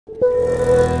Dragi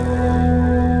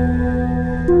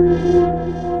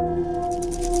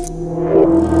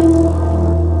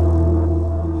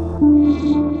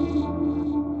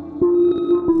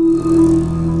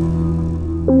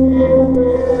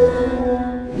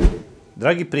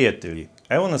prijatelji,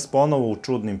 evo nas ponovo u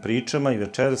čudnim pričama i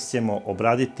večeras ćemo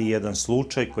obraditi jedan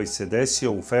slučaj koji se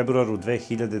desio u februaru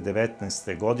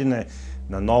 2019. godine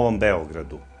na Novom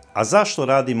Beogradu. A zašto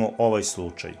radimo ovaj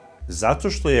slučaj? Zato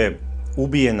što je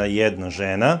ubijena jedna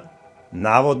žena,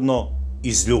 navodno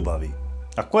iz ljubavi.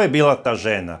 A ko je bila ta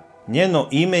žena? Njeno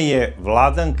ime je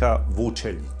Vladanka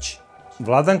Vuceljic.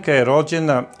 Vladanka je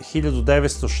rođena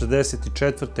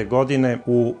 1964. godine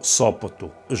u Sopotu.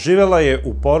 Živela je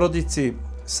u porodici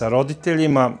sa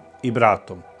roditeljima i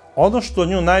bratom. Ono što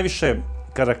nju najviše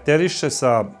karakteriše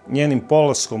sa njenim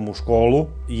polaskom u školu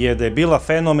je da je bila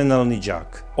fenomenalni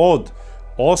đak. Od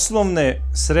osnovne,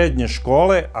 srednje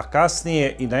škole, a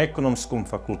kasnije i na ekonomskom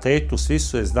fakultetu svi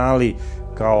su je znali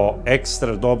kao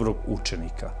ekstra dobrog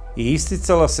učenika. I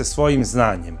isticala se svojim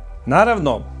znanjem.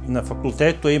 Naravno, na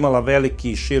fakultetu je imala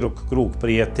veliki i širok krug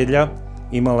prijatelja,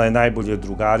 imala je najbolje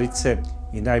drugarice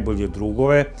i najbolje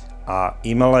drugove, a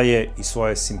imala je i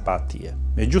svoje simpatije.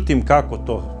 Međutim, kako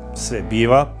to sve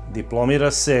biva,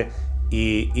 diplomira se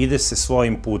i ide se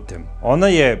svojim putem. Ona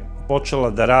je počela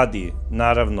da radi,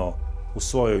 naravno, u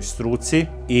svojoj struci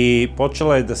i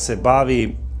počela je da se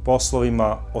bavi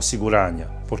poslovima osiguranja.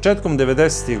 Početkom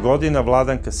 90. godina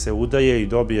Vladanka se udaje i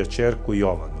dobija ćerku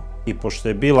Jovanu. I pošto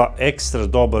je bila ekstra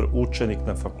dobar učenik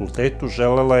na fakultetu,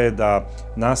 želela je da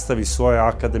nastavi svoje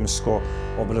akademsko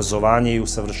obrazovanje i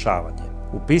usavršavanje.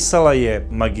 Upisala je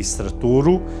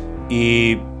magistraturu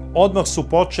i odmah su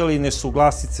počeli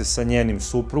nesuglasice sa njenim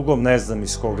suprugom, ne znam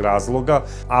iz kog razloga,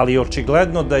 ali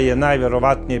očigledno da je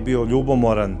najverovatnije bio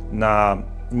ljubomoran na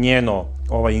njeno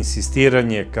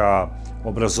insistiranje ka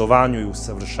obrazovanju i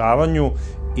usavršavanju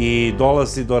i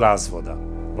dolazi do razvoda.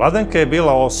 Vladanka je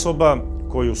bila osoba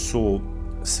koju su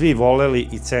svi voleli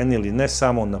i cenili ne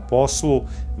samo na poslu,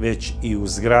 već i u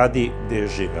zgradi gde je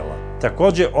živela.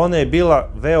 Takođe, ona je bila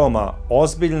veoma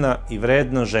ozbiljna i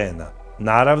vredna žena,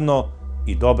 naravno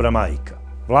i dobra majka.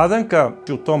 Vladanka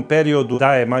u tom periodu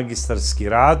daje magistarski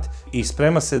rad i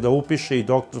sprema se da upiše i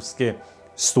doktorske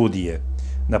studije.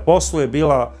 Na poslu je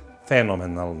bila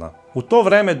fenomenalna. U to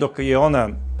vreme dok je ona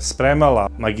spremala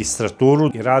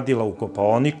magistraturu i radila u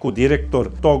kopaoniku, direktor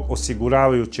tog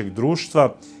osiguravajućeg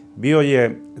društva bio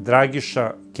je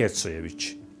Dragisa Kecojevic,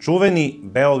 čuveni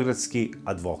beogradski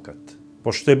advokat.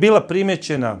 Pošto je bila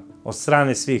primećena od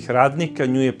strane svih radnika,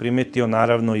 nju je primetio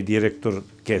naravno i direktor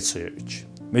Kecojevic.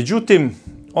 Međutim,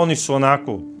 oni su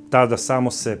onako tada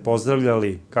samo se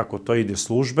pozdravljali kako to ide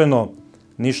službeno,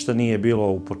 ništa nije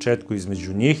bilo u početku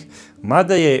između njih,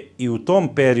 mada je i u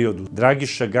tom periodu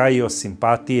Dragisa gajio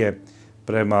simpatije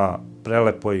prema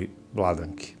prelepoj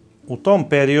Vladanki. U tom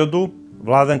periodu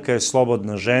Vladanka je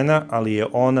slobodna žena, ali je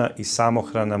ona i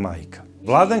samohrana majka.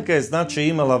 Vladanka je znači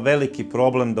imala veliki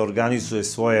problem da organizuje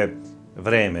svoje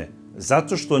vreme,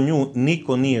 zato što nju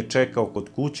niko nije čekao kod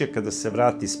kuće kada se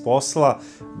vrati s posla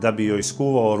da bi joj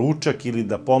skuvao ručak ili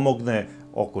da pomogne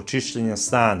oko čišćenja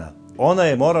stana. Ona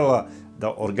je morala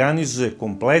da organizuje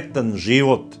kompletan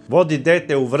život, vodi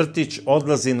dete u vrtić,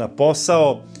 odlazi na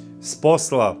posao, s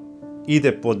posla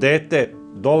ide po dete,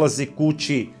 dolazi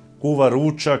kući, kuva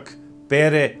ručak,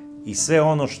 pere i sve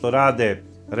ono što rade,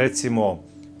 recimo,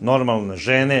 normalne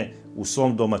žene u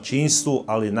svom domaćinstvu,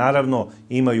 ali naravno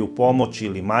imaju pomoć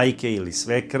ili majke ili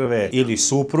svekrve ili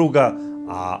supruga,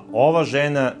 a ova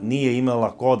žena nije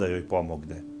imala ko da joj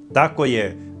pomogne. Tako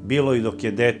je bilo i dok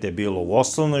je dete bilo u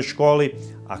osnovnoj školi,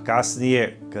 a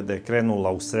kasnije, kada je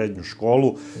krenula u srednju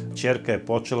školu, ćerka je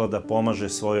počela da pomaže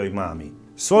svojoj mami.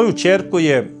 Svoju ćerku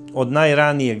je od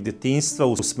najranijeg detinjstva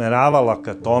usmeravala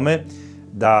ka tome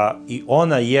da i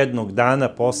ona jednog dana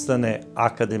postane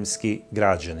akademski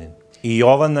građanin. I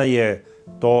Jovana je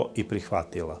to i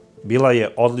prihvatila. Bila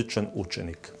je odličan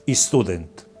učenik i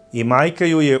student. I majka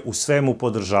ju je u svemu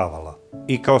podržavala.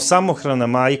 I kao samohrana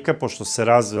majka, pošto se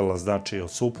razvela znači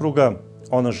od supruga,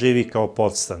 ona živi kao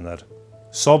podstanar.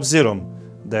 S obzirom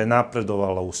da je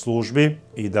napredovala u službi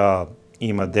i da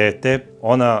ima dete,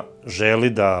 ona želi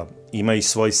da ima i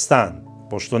svoj stan.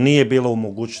 Pošto nije bila u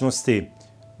mogućnosti,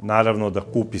 naravno, da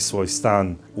kupi svoj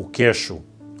stan u kešu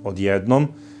odjednom,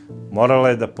 morala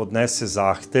je da podnese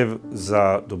zahtev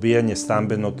za dobijanje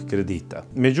stambenog kredita.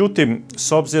 Međutim,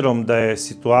 s obzirom da je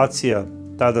situacija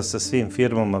tada sa svim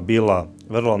firmama bila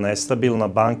vrlo nestabilna,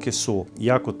 banke su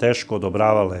jako teško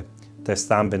odobravale te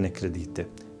stambene kredite.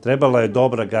 trebala je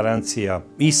dobra garancija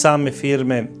i same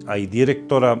firme, a i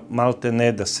direktora, malte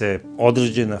ne, da se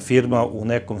određena firma u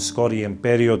nekom skorijem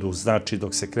periodu, znači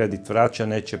dok se kredit vraća,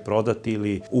 neće prodati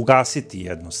ili ugasiti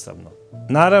jednostavno.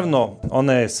 Naravno,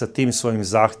 ona je sa tim svojim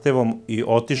zahtevom i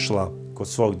otišla kod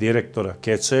svog direktora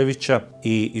Kecojevića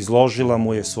i izložila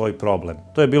mu je svoj problem.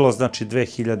 To je bilo znači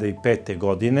 2005.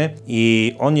 godine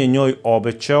i on je njoj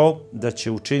obećao da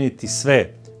će učiniti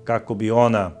sve kako bi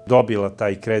ona dobila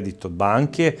taj kredit od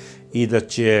banke i da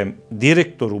će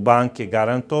direktoru banke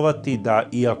garantovati da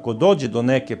iako dođe do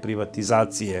neke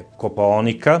privatizacije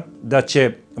Kopaonika, da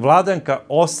će Vladanka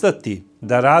ostati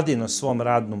da radi na svom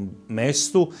radnom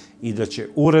mestu i da će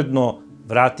uredno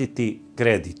vratiti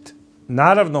kredit.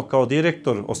 Naravno, kao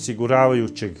direktor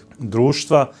osiguravajućeg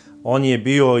društva, on je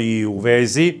bio i u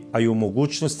vezi, a i u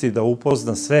mogućnosti da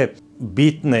upozna sve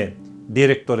bitne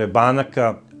direktore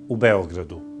banaka u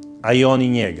Beogradu, a i oni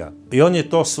njega. I on je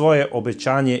to svoje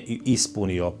obećanje i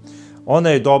ispunio. Ona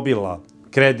je dobila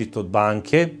kredit od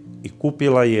banke i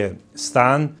kupila je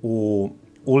stan u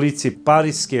ulici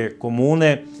Pariske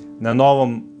komune na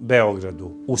Novom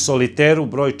Beogradu, u Soliteru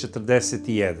broj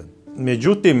 41.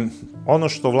 Međutim, ono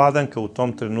što Vladanka u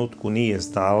tom trenutku nije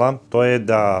znala, to je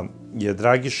da je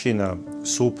Dragišina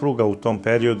supruga u tom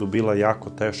periodu bila jako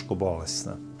teško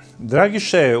bolesna.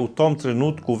 Dragiša je u tom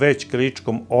trenutku već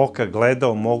kričkom oka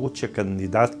gledao moguće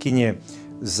kandidatkinje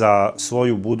za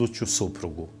svoju buduću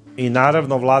suprugu. I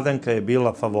naravno, Vladanka je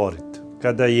bila favorit.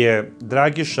 Kada je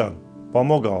Dragiša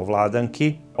pomogao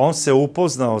Vladanki, on se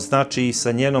upoznao znači i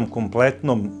sa njenom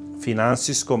kompletnom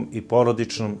finansijskom i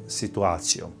porodičnom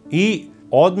situacijom. I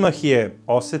odmah je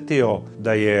osetio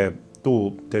da je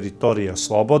tu teritorija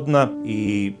slobodna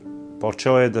i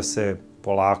počeo je da se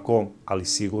polako, ali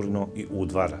sigurno i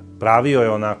udvara. Pravio je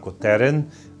onako teren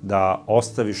da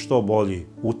ostavi što bolji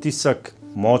utisak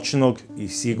moćnog i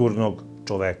sigurnog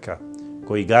čoveka,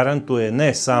 koji garantuje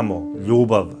ne samo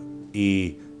ljubav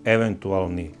i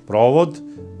eventualni provod,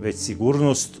 već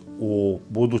sigurnost u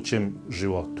budućem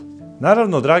životu.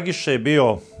 Naravno, Dragiša je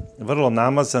bio vrlo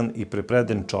namazan i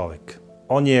prepreden čovek.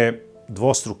 On je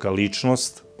dvostruka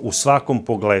ličnost u svakom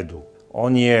pogledu.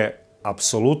 On je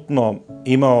apsolutno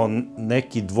imao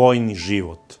neki dvojni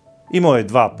život. Imao je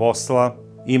dva posla,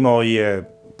 imao je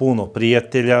puno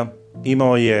prijatelja,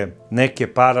 imao je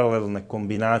neke paralelne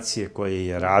kombinacije koje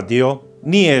je radio.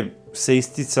 Nije se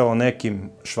isticao nekim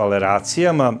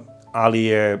švaleracijama, ali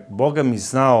je, Boga mi,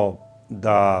 znao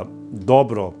da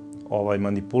dobro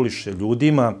manipuliše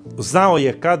ljudima. Znao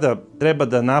je kada treba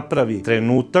da napravi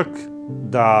trenutak,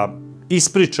 da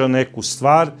ispriča neku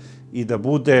stvar i da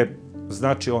bude,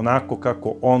 znači, onako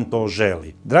kako on to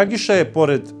želi. Dragiša je,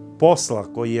 pored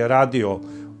posla koji je radio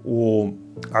u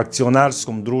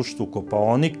akcionarskom društvu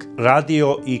Kopaonik,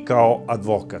 radio i kao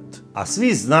advokat. A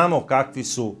svi znamo kakvi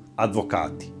su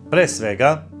advokati. Pre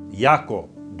svega, jako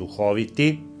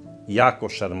duhoviti, jako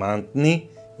šarmantni,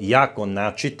 jako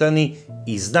načitani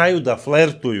i znaju da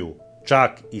flertuju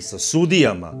čak i sa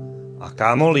sudijama, a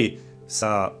kamoli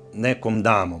sa nekom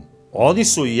damom. Oni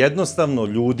su jednostavno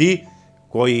ljudi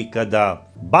koji kada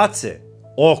bace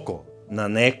oko na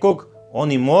nekog,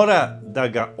 oni mora da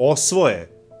ga osvoje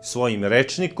svojim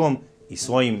rečnikom i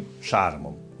svojim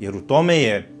šarmom, jer u tome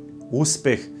je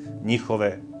uspeh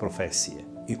njihove profesije.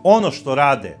 I ono što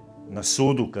rade na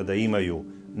sudu kada imaju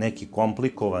neki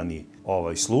komplikovani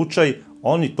slučaj,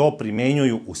 oni to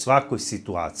primenjuju u svakoj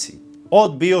situaciji.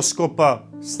 Od bioskopa,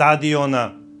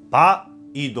 stadiona, pa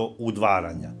i do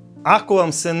udvaranja. Ako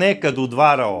vam se nekad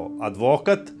udvarao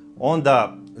advokat,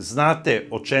 onda znate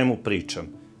o čemu pričam.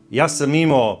 Ja sam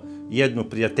imao jednu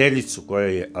prijateljicu koja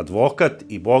je advokat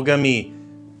i, Boga mi,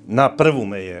 na prvu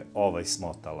me je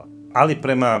smotala. Ali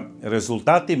prema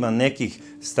rezultatima nekih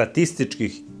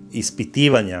statističkih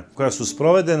ispitivanja koja su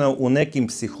sprovedena u nekim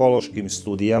psihološkim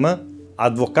studijama,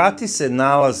 advokati se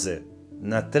nalaze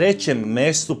na 3.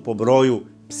 mestu po broju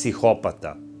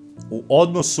psihopata u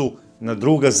odnosu na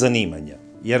druga zanimanja.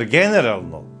 Jer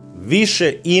generalno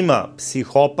više ima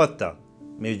psihopata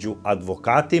među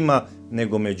advokatima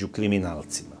nego među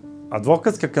kriminalcima.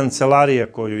 Advokatska kancelarija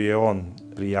koju je on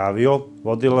prijavio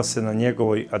vodila se na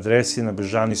njegovoj adresi na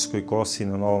Bežanijskoj kosi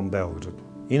na Novom Beogradu.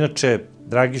 Inače,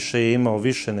 Dragiša je imao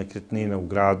više nekretnina u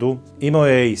gradu, imao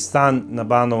je i stan na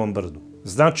Banovom brdu.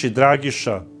 Znači,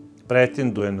 Dragiša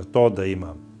pretenduje na to da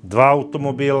ima 2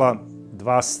 automobila,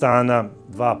 2 stana,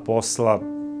 2 posla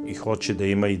i hoće da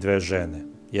ima i 2 žene.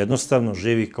 Jednostavno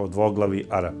živi kao dvoglavi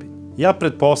Arapin. Ja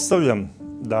pretpostavljam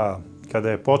da kada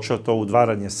je počeo to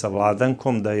udvaranje sa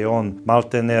Vladankom, da je on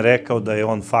malte ne rekao da je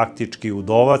on faktički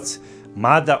udovac,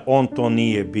 mada on to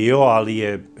nije bio, ali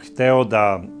je hteo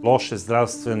da loše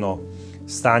zdravstveno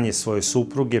stanje svoje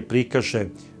supruge prikaže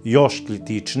još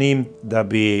kritičnijim, da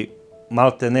bi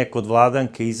maltene kod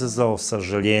Vladanke izazvao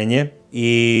sažaljenje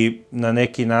i na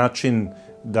neki način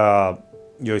da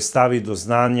joj stavi do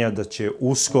znanja da će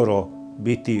uskoro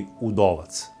biti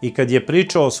udovac. I kad je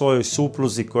pričao o svojoj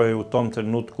supruzi koja je u tom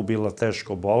trenutku bila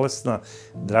teško bolesna,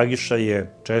 Dragiša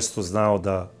je često znao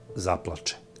da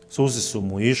zaplače. Suze su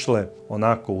mu išle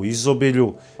onako u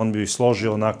izobilju, on bi joj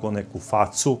složio onako neku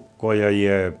facu koja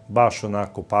je baš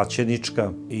onako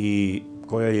paćenička i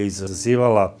koja je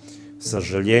izazivala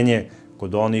sažaljenje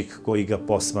kod onih koji ga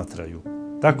posmatraju.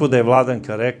 Tako da je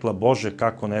Vladanka rekla: Bože,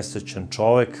 kako nesrećan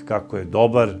čovek, kako je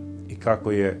dobar i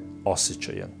kako je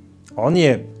osjećajan. On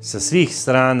je sa svih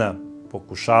strana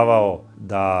pokušavao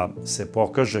da se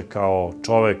pokaže kao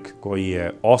čovek koji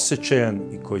je osjećajan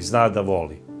i koji zna da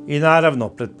voli. I naravno,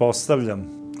 pretpostavljam,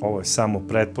 ovo je samo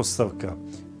pretpostavka,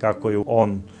 kako je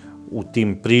on u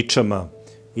tim pričama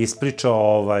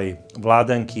ispričao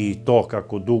Vladanki i to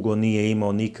kako dugo nije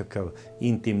imao nikakav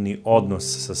intimni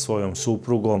odnos sa svojom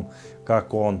suprugom,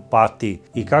 kako on pati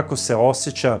i kako se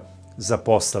osjeća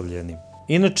zapostavljenim.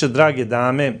 Inače, drage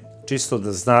dame, čisto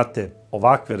da znate,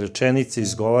 ovakve rečenice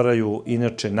izgovaraju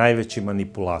inače najveći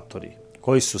manipulatori,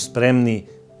 koji su spremni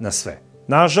na sve.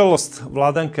 Nažalost,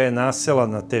 Vladanka je nasela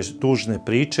na te tužne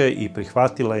priče i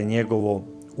prihvatila je njegovo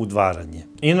udvaranje.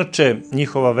 Inače,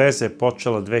 njihova veza je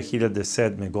počela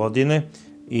 2007. godine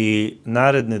i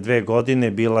naredne 2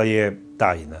 godine bila je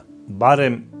tajna.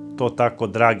 Barem to tako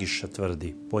Dragiša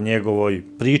tvrdi po njegovoj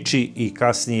priči i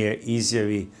kasnije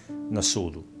izjavi na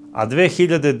sudu. A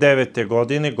 2009.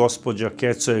 godine gospođa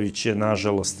Kecojević je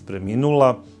nažalost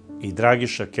preminula i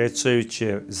Dragiša Kecojević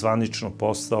je zvanično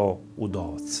postao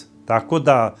udovac. Tako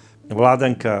da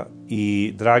Vladanka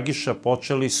i Dragiša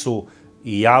počeli su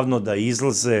i javno da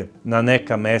izlaze na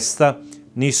neka mesta,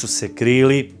 nisu se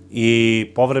krili i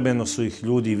povremeno su ih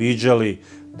ljudi viđali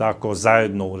tako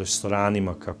zajedno u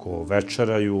restoranima kako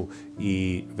večeraju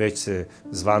i već se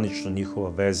zvanično njihova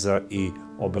veza i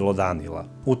obelodanila.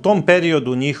 U tom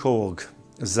periodu njihovog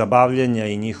zabavljanja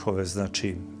i njihove,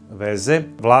 veze,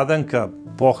 Vladanka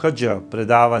pohađa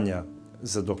predavanja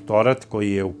za doktorat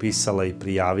koji je upisala i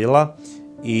prijavila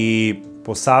i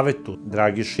po savetu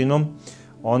Dragišinom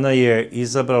ona je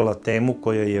izabrala temu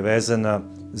koja je vezana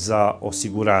za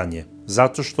osiguranje,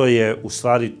 zato što je u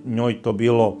stvari njoj to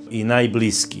bilo i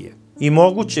najbliskije. I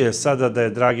moguće je sada da je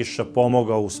Dragiša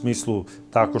pomogao u smislu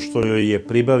tako što joj je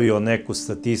pribavio neku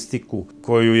statistiku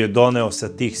koju je doneo sa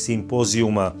tih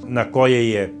simpozijuma na koje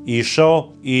je išao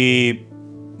i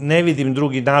ne vidim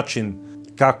drugi način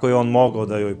kako je on mogao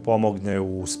da joj pomogne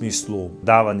u smislu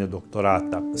davanja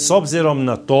doktorata. S obzirom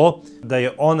na to da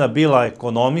je ona bila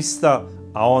ekonomista,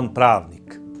 a on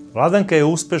pravnik. Vladanka je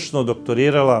uspešno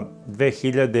doktorirala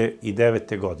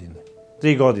 2009. godine.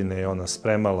 3 godine je ona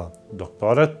spremala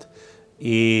doktorat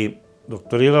i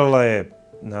doktorirala je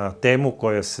na temu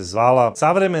koja se zvala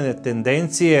Savremene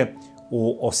tendencije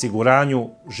u osiguranju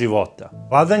života.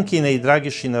 Vladankina i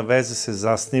Dragišina veza se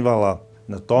zasnivala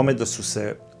na tome da su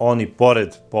se oni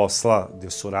pored posla gde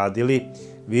su radili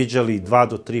viđali 2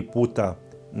 do 3 puta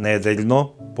nedeljno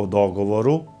po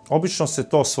dogovoru. Obično se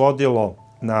to svodilo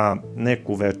na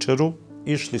neku večeru.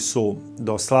 Išli su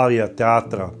do Slavija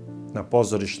teatra na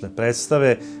pozorišne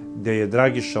predstave gde je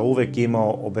Dragiša uvek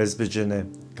imao obezbeđene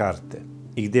karte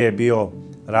i gde je bio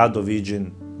rado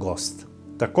viđen gost.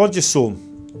 Takođe su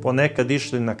ponekad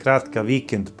išli na kratka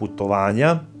vikend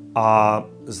putovanja, a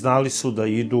znali su da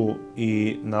idu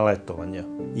i na letovanja.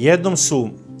 Jednom su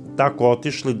tako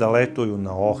otišli da letuju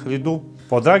na Ohridu.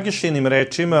 Po Dragišinim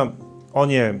rečima,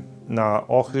 on je na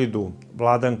Ohridu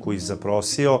Vladanku i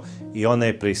zaprosio i ona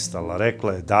je pristala.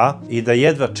 Rekla je da i da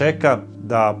jedva čeka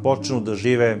da počnu da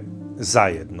žive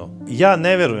zajedno. Ja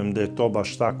ne verujem da je to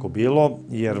baš tako bilo,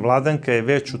 jer Vladanka je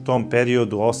već u tom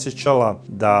periodu osjećala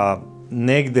da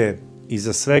negde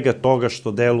iza svega toga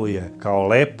što deluje kao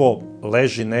lepo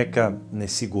leži neka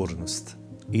nesigurnost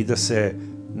i da se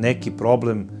neki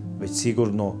problem već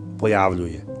sigurno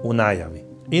pojavljuje u najavi.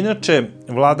 Inače,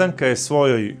 Vladanka je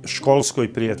svojoj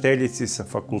školskoj prijateljici sa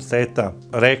fakulteta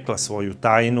rekla svoju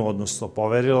tajnu, odnosno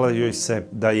poverila joj se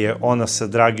da je ona sa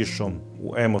Dragišom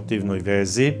u emotivnoj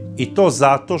vezi i to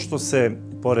zato što se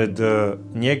pored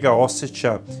njega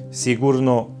osjeća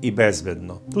sigurno i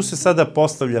bezbedno. Tu se sada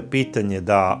postavlja pitanje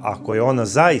da ako je ona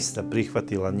zaista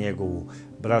prihvatila njegovu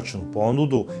bračnu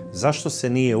ponudu, zašto se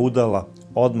nije udala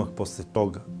odmah posle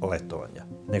tog letovanja?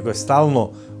 Nego je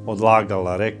stalno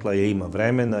odlagala, rekla je ima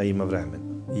vremena, ima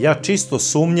vremena. Ja čisto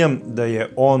sumnjam da je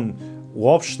on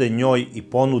uopšte njoj i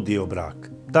ponudio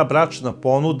brak. ta bračna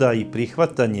ponuda i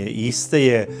prihvatanje iste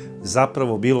je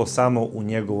zapravo bilo samo u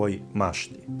njegovoj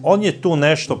mašti. On je tu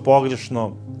nešto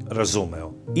pogrešno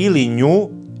razumeo. Ili nju,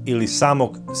 ili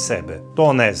samog sebe.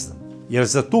 To ne znam. Jer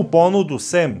za tu ponudu,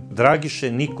 sem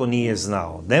Dragiše, niko nije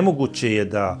znao. Nemoguće je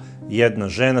da jedna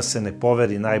žena se ne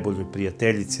poveri najboljoj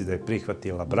prijateljici da je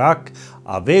prihvatila brak,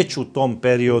 a već u tom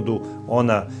periodu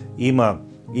ona ima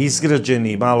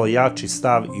izgrađeni malo jači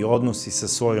stav i odnosi sa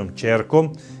svojom ćerkom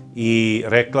i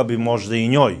rekla bi možda i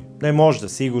njoj, ne možda,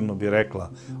 sigurno bi rekla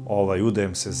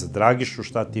udajem se za Dragišu,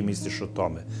 šta ti misliš o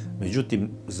tome? Međutim,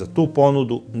 za tu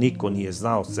ponudu niko nije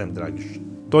znao sem Dragiša.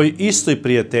 Toj istoj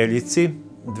prijateljici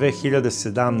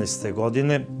 2017.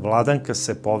 godine Vladanka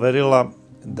se poverila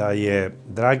da je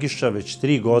Dragiša već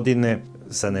 3 godine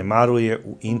zanemaruje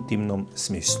u intimnom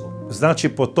smislu. Znači,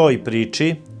 po toj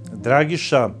priči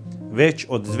Dragiša već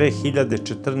od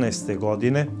 2014.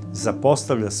 godine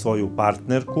zapostavlja svoju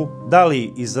partnerku, da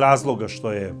li iz razloga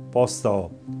što je postao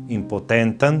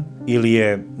impotentan ili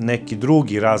je neki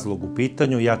drugi razlog u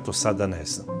pitanju, ja to sada ne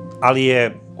znam. Ali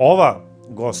je ova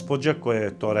gospođa koja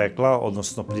je to rekla,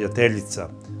 odnosno prijateljica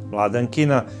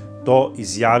Vladankina, to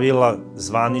izjavila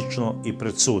zvanično i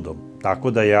pred sudom.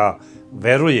 Tako da ja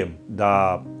verujem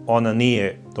da ona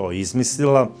nije to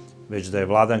izmislila, već da je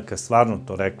Vladanka stvarno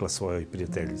to rekla svojoj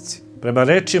prijateljici. Prema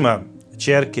rečima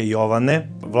ćerke Jovane,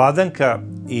 Vladanka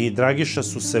i Dragiša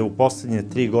su se u poslednje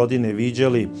 3 godine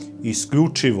viđali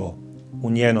isključivo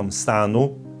u njenom stanu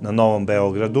na Novom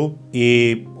Beogradu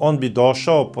i on bi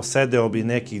došao, posedeo bi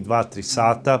nekih 2-3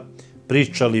 sata,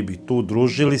 pričali bi tu,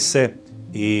 družili se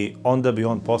i onda bi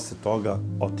on posle toga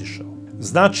otišao.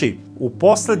 Znači, u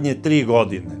poslednje 3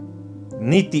 godine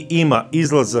niti ima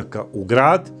izlazaka u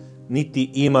grad, niti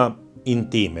ima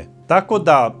intime. Tako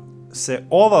da se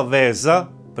ova veza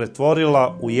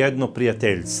pretvorila u jedno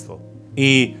prijateljstvo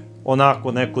i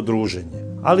onako neko druženje.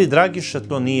 Ali Dragiša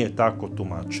to nije tako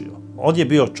tumačio. On je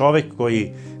bio čovek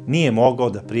koji nije mogao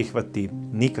da prihvati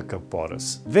nikakav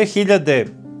poraz.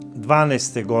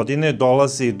 2012. godine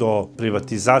dolazi do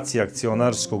privatizacije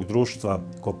akcionarskog društva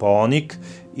Kopaonik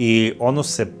i ono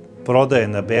se prodaje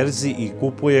na berzi i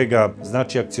kupuje ga,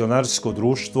 znači, akcionarsko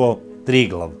društvo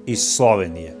Triglav iz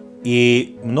Slovenije. I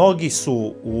mnogi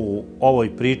su u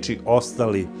ovoj priči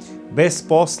ostali bez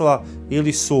posla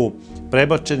ili su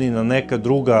prebačeni na neka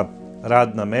druga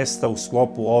radna mesta u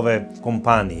sklopu ove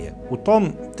kompanije. U tom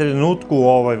trenutku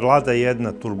vlada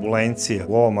jedna turbulencija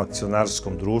u ovom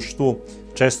akcionarskom društvu.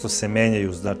 Često se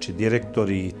menjaju, znači,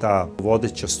 direktori i ta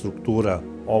vodeća struktura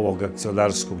ovog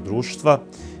akcionarskog društva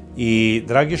i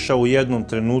Dragiša u jednom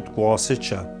trenutku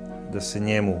osjeća da se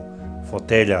njemu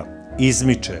fotelja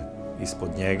izmiče ispod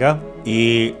njega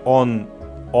i on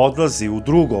odlazi u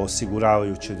drugo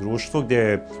osiguravajuće društvo gdje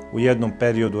je u jednom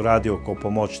periodu radio kao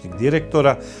pomoćnik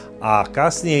direktora, a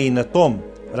kasnije i na tom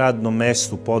radnom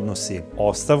mestu podnosi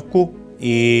ostavku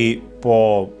i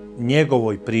po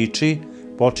njegovoj priči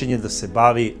počinje da se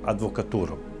bavi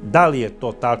advokaturom. Da li je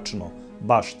to tačno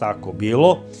baš tako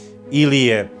bilo ili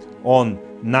je on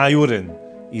najuren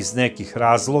iz nekih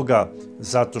razloga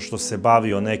zato što se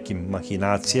bavio nekim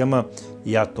mahinacijama,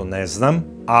 ja to ne znam,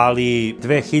 ali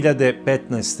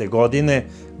 2015. godine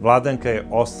Vladanka je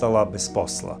ostala bez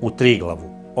posla u Triglavu.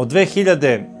 Od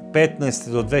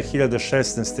 2015. do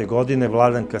 2016. godine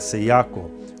Vladanka se jako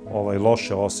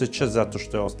loše osjeća zato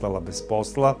što je ostala bez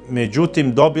posla.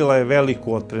 Međutim, dobila je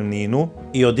veliku otpremninu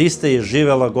i od iste je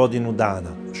živela godinu dana.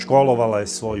 Školovala je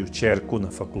svoju ćerku na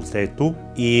fakultetu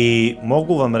i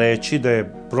mogu vam reći da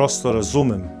je prosto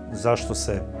razumem zašto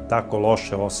se tako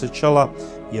loše osjećala,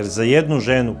 jer za jednu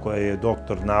ženu koja je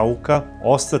doktor nauka,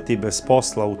 ostati bez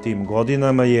posla u tim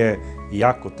godinama je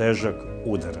jako težak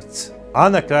udarac. A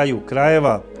na kraju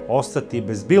krajeva, ostati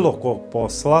bez bilo kog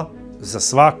posla za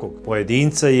svakog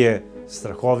pojedinca je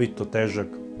strahovito težak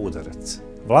udarac.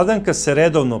 Vladanka se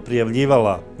redovno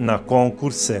prijavljivala na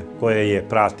konkurse koje je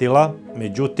pratila,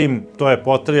 međutim, to je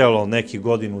potrajalo nekih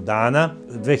godinu dana.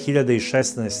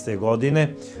 2016.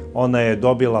 godine ona je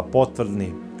dobila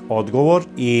potvrdni odgovor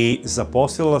i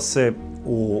zaposlila se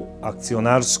u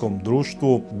akcionarskom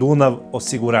društvu Dunav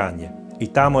osiguranje i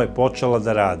tamo je počela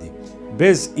da radi,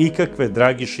 bez ikakve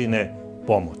Dragišine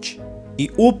pomoći. I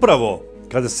upravo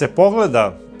kada se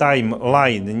pogleda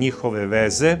timeline njihove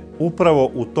veze,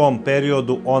 upravo u tom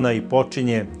periodu ona i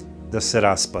počinje da se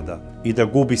raspada i da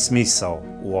gubi smisao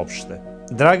uopšte.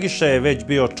 Dragiša je već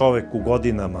bio čovek u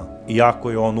godinama,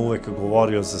 iako je on uvek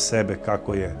govorio za sebe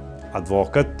kako je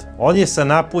advokat. On je sa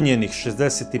napunjenih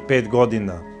 65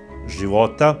 godina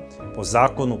života po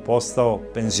zakonu postao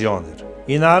penzioner.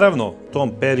 I naravno, u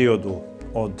tom periodu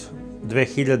od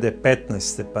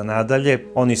 2015. pa nadalje,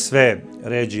 oni sve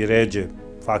ređe i ređe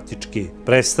faktički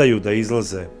prestaju da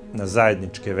izlaze na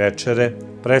zajedničke večere,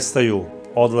 prestaju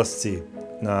odlasci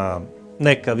na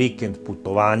neka vikend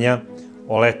putovanja,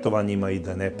 o letovanjima i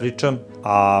da ne pričam,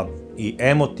 a i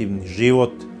emotivni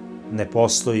život ne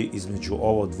postoji između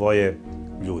ovo dvoje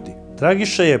ljudi.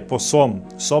 Dragiša je po svom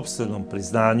sopstvenom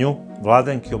priznanju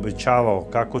Vladanki obećavao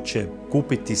kako će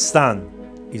kupiti stan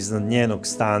iznad njenog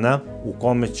stana u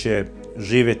kome će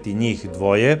živeti njih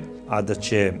dvoje, a da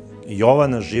će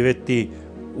Jovana živeti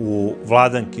u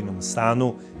Vladankinom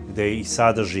stanu gde i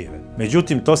sada žive.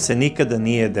 Međutim, to se nikada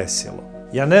nije desilo.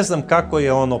 Ja ne znam kako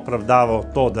je on opravdavao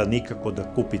to da nikako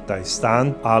da kupi taj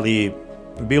stan, ali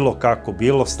bilo kako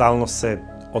bilo, stalno se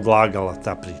odlagala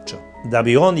ta priča. Da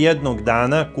bi on jednog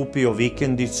dana kupio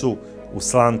vikendicu u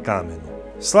Slan kamenu.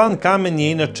 Slan kamen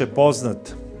je inače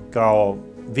poznat kao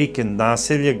vikend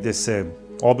naselje gde se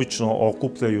obično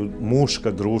okupljaju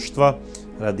muška društva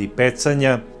radi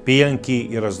pecanja, pijanki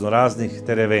i raznoraznih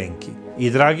terevenki. I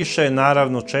Dragiša je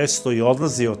naravno često i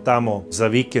odlazio tamo za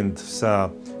vikend sa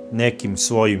nekim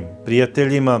svojim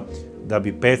prijateljima da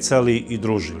bi pecali i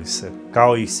družili se,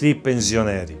 kao i svi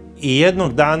penzioneri. I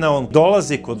jednog dana on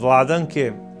dolazi kod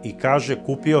Vladanke i kaže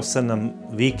kupio sam nam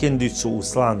vikendicu u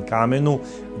Slan kamenu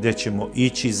gde ćemo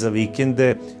ići za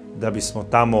vikende da bismo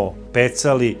tamo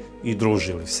pecali i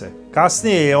družili se.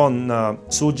 Kasnije je on na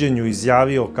suđenju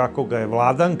izjavio kako ga je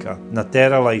Vladanka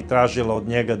naterala i tražila od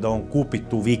njega da on kupi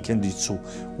tu vikendicu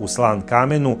u Slan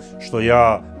kamenu, što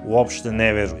ja uopšte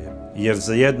ne verujem. Jer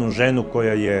za jednu ženu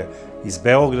koja je iz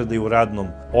Beograda i u radnom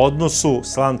odnosu,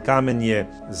 Slan kamen je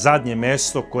zadnje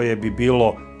mesto koje bi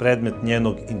bilo predmet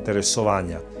njenog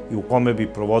interesovanja i u kome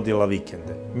bi provodila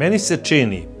vikende. Meni se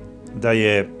čini da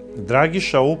je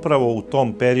Dragiša upravo u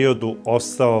tom periodu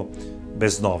ostao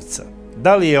bez novca.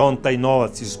 Da li je on taj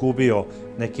novac izgubio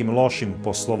nekim lošim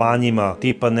poslovanjima,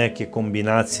 tipa neke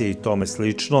kombinacije i tome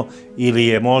slično, ili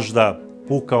je možda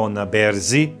pukao na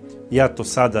berzi, ja to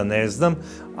sada ne znam,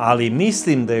 ali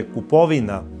mislim da je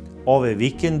kupovina ove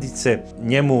vikendice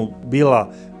njemu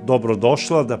bila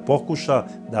dobrodošla da pokuša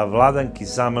da Vladanki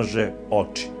zamaže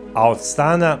oči. A od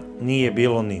stana nije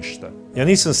bilo ništa. Ja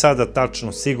nisam sada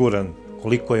tačno siguran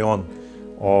koliko je on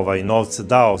novca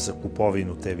dao za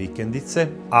kupovinu te vikendice,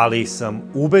 ali sam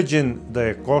ubeđen da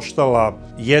je koštala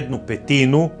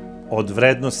 1/5 od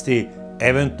vrednosti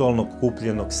eventualnog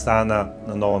kupljenog stana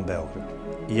na Novom Beogradu.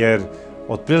 Jer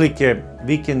otprilike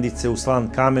vikendice u Slan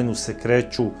kamenu se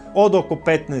kreću od oko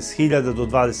 15.000 do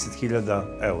 20.000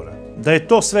 eura. Da je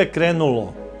to sve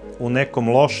krenulo u nekom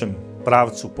lošem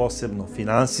pravcu, posebno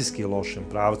finansijski lošem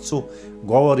pravcu,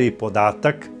 govori i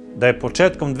podatak da je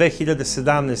početkom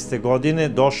 2017. godine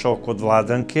došao kod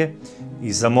Vladanke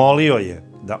i zamolio je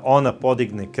da ona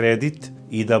podigne kredit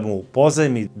i da mu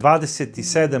pozajmi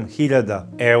 27.000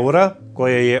 eura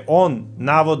koje je on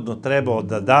navodno trebao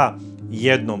da da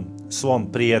jednom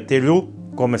svom prijatelju,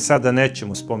 kome sada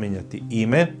nećemo spominjati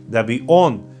ime, da bi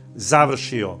on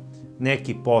završio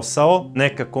neki posao,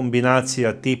 neka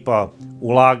kombinacija tipa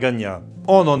ulaganja,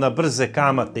 na brze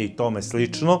kamate i tome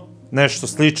slično, nešto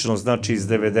slično znači iz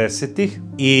 90-ih,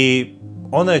 i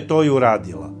ona je to i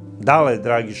uradila. Dala je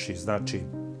Dragiši, znači,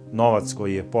 novac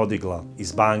koji je podigla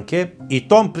iz banke i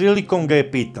tom prilikom ga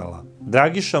je pitala: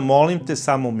 Dragiša, molim te,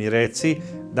 samo mi reci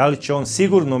da li će on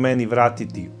sigurno meni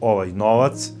vratiti ovaj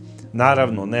novac,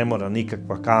 naravno ne mora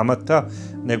nikakva kamata,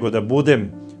 nego da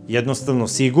budem jednostavno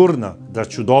sigurna da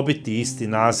ću dobiti isti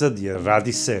nazad, jer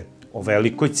radi se o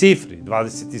velikoj cifri,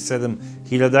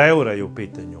 27.000 eura je u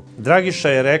pitanju. Dragiša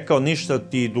je rekao: ništa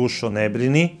ti, dušo, ne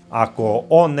brini, ako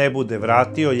on ne bude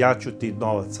vratio, ja ću ti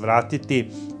novac vratiti,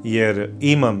 jer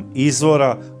imam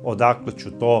izvora odakle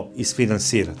ću to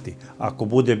isfinansirati, ako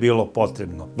bude bilo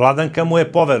potrebno. Vladanka mu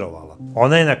je poverovala.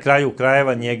 Ona je na kraju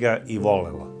krajeva njega i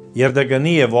volela, jer da ga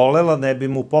nije volela ne bi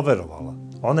mu poverovala.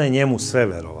 Ona je njemu sve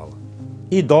verovala.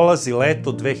 I dolazi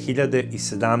leto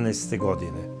 2017.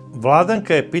 godine.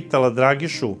 Vladanka je pitala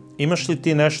Dragišu: imaš li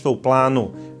ti nešto u planu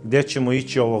gde ćemo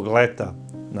ići ovog leta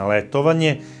na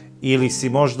letovanje, ili si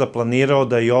možda planirao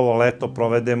da i ovo leto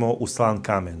provedemo u Slan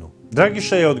kamenu?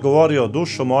 Dragiša je odgovorio: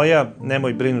 dušo moja,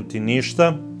 nemoj brinuti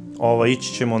ništa,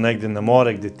 ići ćemo negde na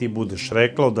more gde ti budeš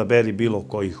rekla, odaberi bilo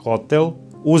koji hotel,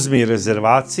 uzmi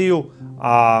rezervaciju,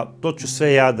 a to ću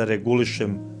sve ja da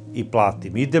regulišem i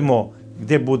platim. Idemo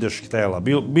gde budeš htela,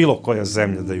 bilo koja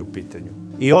zemlja da je u pitanju.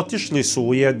 I otišli su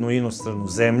u jednu inostranu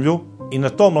zemlju i na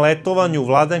tom letovanju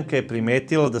Vladanka je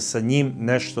primetila da sa njim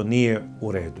nešto nije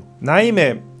u redu.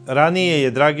 Naime, ranije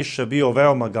je Dragiša bio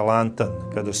veoma galantan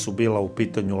kada su bila u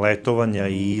pitanju letovanja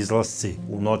i izlasci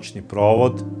u noćni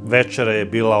provod. Večera je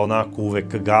bila onako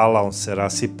uvek gala, on se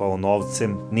rasipao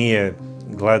novcem, nije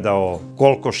gledao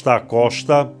koliko šta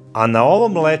košta, A na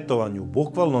ovom letovanju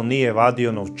bukvalno nije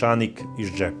vadio novčanik iz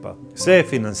džepa. Sve je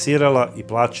finansirala i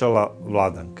plaćala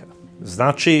Vladanka.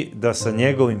 Znači da sa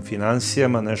njegovim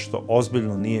finansijama nešto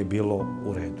ozbiljno nije bilo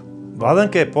u redu.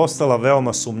 Vladanka je postala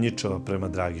veoma sumnjičava prema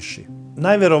Dragiši.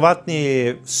 Najverovatnije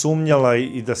je sumnjala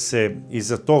i da se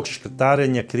iza tog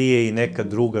škrtarenja krije i neka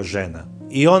druga žena.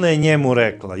 I ona je njemu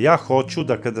rekla, ja hoću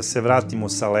da kada se vratimo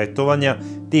sa letovanja,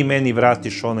 ti meni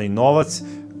vratiš onaj novac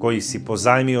koji si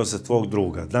pozajmio za tvog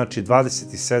druga, znači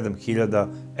 27.000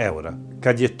 eura.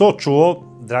 Kad je to čuo,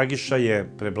 Dragiša je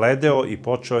prebledeo i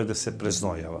počeo je da se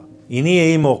preznojava. I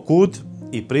nije imao kud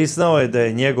i priznao je da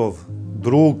je njegov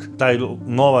drug taj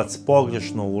novac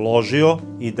pogrešno uložio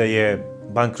i da je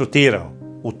bankrotirao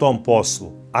u tom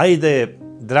poslu, a i da je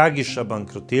Dragiša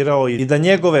bankrotirao i da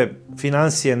njegove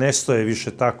finansije ne stoje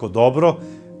više tako dobro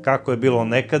kako je bilo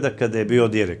nekada kada je bio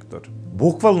direktor.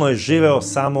 Bukvalno je živeo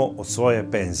samo od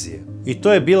svoje penzije. I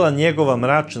to je bila njegova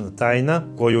mračna tajna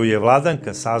koju je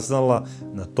Vladanka saznala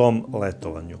na tom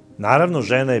letovanju. Naravno,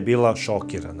 žena je bila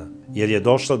šokirana, jer je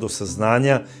došla do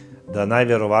saznanja da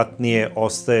najverovatnije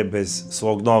ostaje bez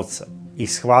svog novca. I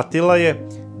shvatila je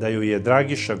da ju je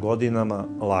Dragiša godinama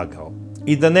lagao.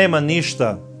 I da nema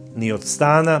ništa ni od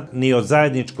stana, ni od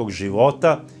zajedničkog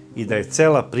života i da je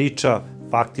cela priča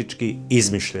faktički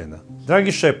izmišljena.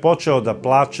 Dragiša je počeo da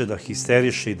plače, da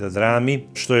histeriše i da drami,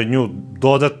 što je nju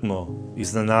dodatno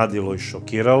iznenadilo i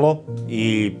šokiralo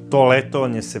i to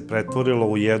letovanje se pretvorilo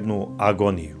u jednu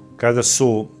agoniju. Kada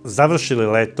su završili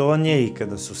letovanje i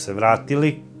kada su se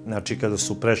vratili, znači kada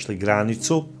su prešli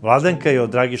granicu, Vladanka je od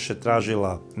Dragiše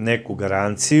tražila neku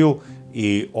garanciju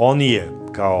i on je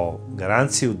kao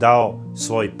garanciju dao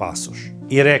svoj pasoš.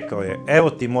 I rekao je, evo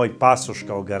ti moj pasoš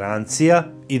kao garancija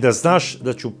i da znaš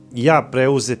da ću ja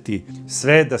preuzeti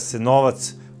sve da se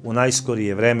novac u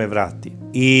najskorije vreme vrati.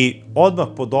 I odmah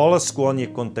po dolasku on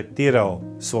je kontaktirao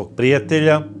svog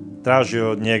prijatelja,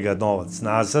 tražio od njega novac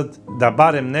nazad, da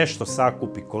barem nešto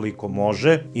sakupi koliko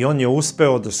može i on je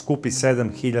uspeo da skupi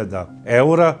 7.000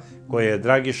 eura koje je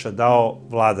Dragiša dao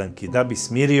Vladanki da bi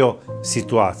smirio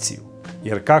situaciju.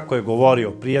 Jer kako je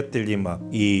govorio prijateljima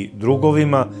i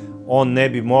drugovima, on ne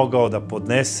bi mogao da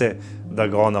podnese da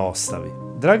ga ona ostavi.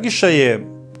 Dragiša je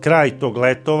kraj tog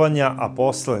letovanja, a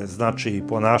posle, znači i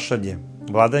ponašanje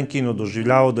Vladankinu,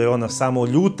 doživljavao da je ona samo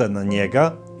ljuta na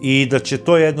njega i da će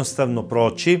to jednostavno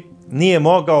proći. Nije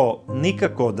mogao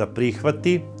nikako da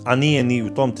prihvati, a nije ni u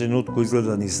tom trenutku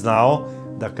izgleda ni znao,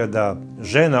 da kada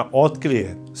žena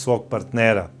otkrije svog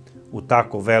partnera u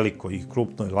tako velikoj i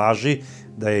krupnoj laži,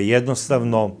 da je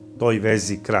jednostavno toj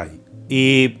vezi kraj.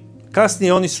 I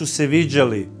kasnije oni su se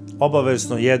viđali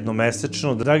obavezno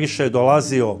jednomesečno. Dragiša je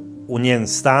dolazio u njen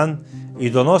stan i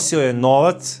donosio je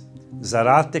novac za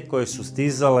rate koje su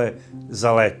stizale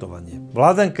za letovanje.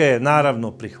 Vladanka je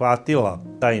naravno prihvatila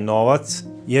taj novac,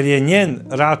 jer je njen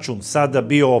račun sada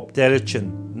bio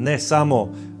opterećen ne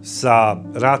samo sa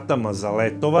ratama za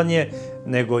letovanje,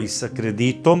 nego i sa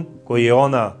kreditom koji je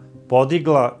ona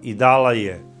podigla i dala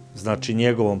je, znači,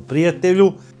 njegovom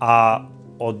prijatelju, a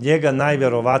od njega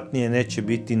najverovatnije neće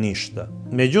biti ništa.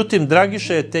 Međutim,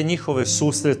 Dragiša je te njihove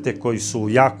susrete koji su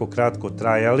jako kratko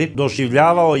trajali,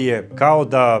 doživljavao je kao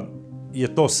da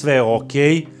je to sve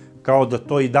okej, kao da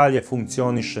to i dalje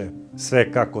funkcioniše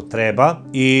sve kako treba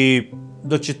i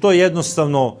da će to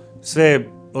jednostavno sve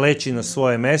leći na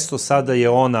svoje mesto. Sada je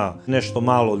ona nešto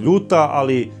malo ljuta,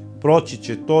 ali proći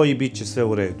će to i bit će sve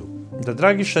u redu. Da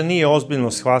Dragiša nije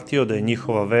ozbiljno shvatio da je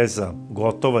njihova veza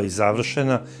gotova i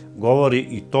završena, govori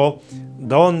i to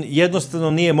da on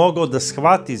jednostavno nije mogao da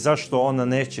shvati zašto ona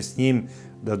neće s njim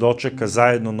da dočeka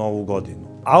zajedno Novu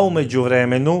godinu. A u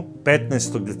međuvremenu,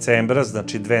 15. decembra,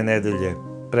 znači 2 nedelje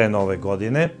pre Nove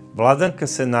godine, Vladanka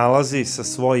se nalazi sa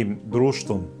svojim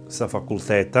društvom sa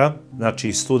fakulteta, znači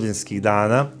iz studentskih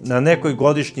dana, na nekoj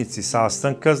godišnjici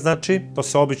sastanka, znači, to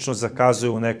se obično zakazuje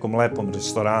u nekom lepom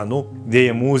restoranu, gdje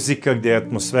je muzika, gdje je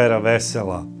atmosfera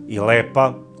vesela i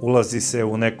lepa, ulazi se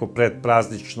u neko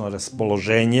predpraznično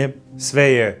raspoloženje, sve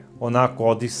je onako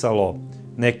odisalo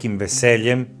nekim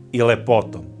veseljem i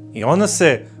lepotom. I ona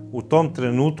se u tom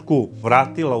trenutku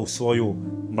vratila u svoju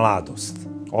mladost.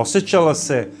 Osjećala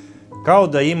se kao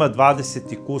da ima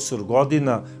 20 i kusur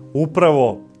godina,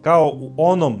 upravo kao u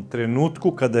onom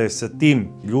trenutku kada je sa tim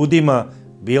ljudima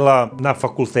bila na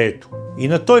fakultetu. I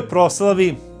na toj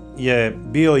proslavi je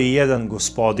bio i jedan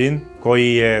gospodin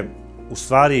koji je u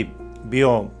stvari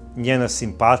bio njena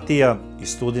simpatija iz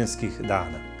studentskih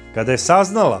dana. Kada je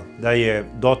saznala da je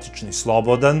dotični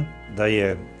slobodan, da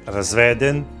je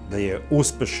razveden, da je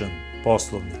uspešan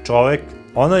poslovni čovek,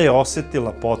 ona je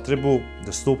osetila potrebu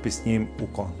da stupi s njim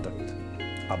u kontakt.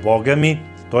 A boga mi,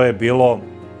 to je bilo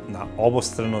na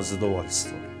obostrano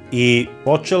zadovoljstvo. I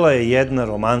počela je jedna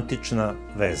romantična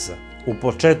veza. U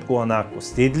početku onako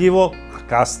stidljivo, a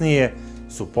kasnije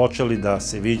su počeli da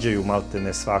se viđaju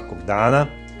maltene svakog dana,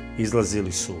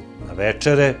 izlazili su na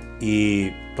večere i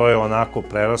to je onako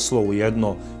preraslo u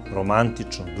jedno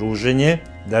romantično druženje,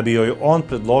 da bi joj on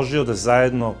predložio da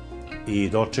zajedno i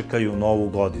dočekaju Novu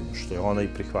godinu, što je ona i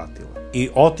prihvatila. I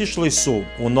otišli su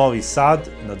u Novi Sad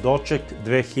na doček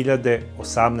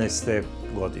 2018.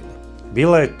 godine.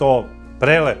 Bila je to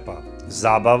prelepa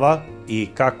zabava i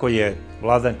kako je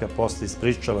Vladanka posle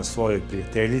ispričala svojoj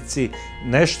prijateljici,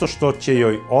 nešto što će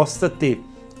joj ostati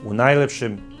u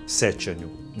najlepšem sećanju.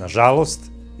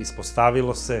 Nažalost,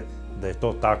 ispostavilo se da je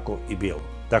to tako i bilo.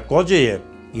 Takođe je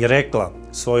i rekla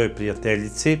svojoj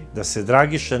prijateljici da se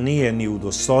Dragiša nije ni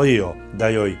udostojio da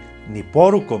joj ni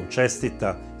porukom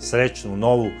čestita srećnu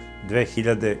novu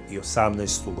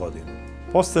 2018. godinu.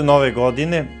 Posle Nove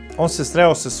godine on se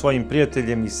sreo sa svojim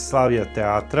prijateljem iz Slavija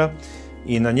teatra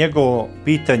i na njegovo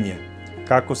pitanje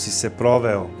kako si se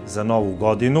proveo za Novu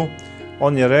godinu,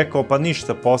 on je rekao pa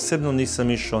ništa posebno,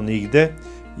 nisam išao nigde,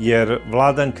 jer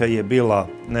Vladanka je bila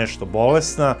nešto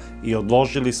bolesna i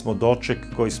odložili smo doček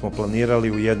koji smo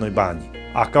planirali u jednoj banji.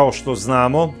 A kao što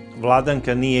znamo,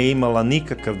 Vladanka nije imala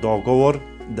nikakav dogovor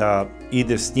da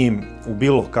ide s njim u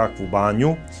bilo kakvu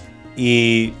banju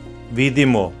i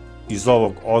vidimo iz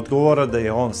ovog odgovora da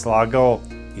je on slagao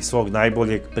i svog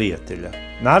najboljeg prijatelja.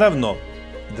 Naravno,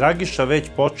 Dragiša već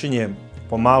počinje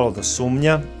pomalo da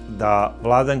sumnja da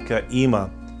Vladanka ima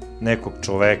nekog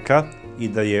čoveka i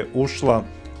da je ušla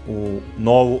u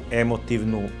novu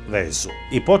emotivnu vezu.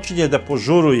 I počinje da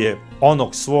požuruje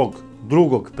onog svog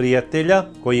drugog prijatelja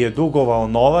koji je dugovao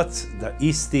novac da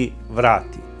isti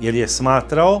vrati, jer je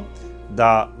smatrao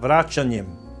da vraćanjem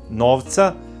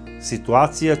novca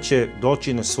situacija će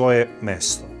doći na svoje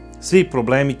mesto. Svi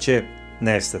problemi će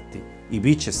nestati i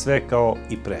bit će sve kao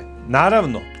i pre.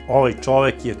 Naravno, ovaj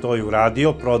čovek je to i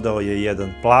uradio, prodao je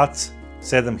jedan plac,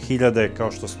 7.000 je,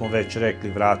 kao što smo već rekli,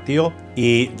 vratio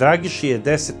i Dragiši je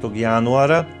 10.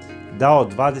 januara dao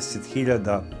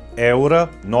 20.000 eura,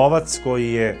 novac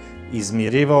koji je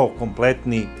izmirivao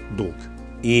kompletni dug.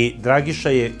 I Dragiša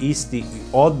je isti i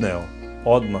odneo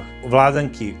odmah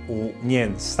Vladanki u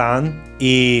njen stan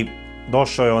i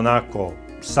došao je onako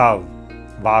sav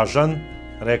važan,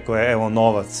 rekao je evo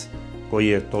novac koji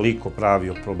je toliko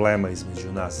pravio problema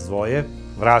između nas dvoje,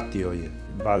 vratio je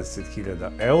 20.000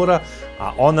 eura,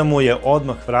 a ona mu je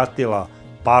odmah vratila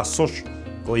pasoš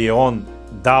koji je on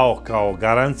dao kao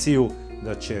garanciju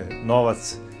da će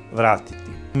novac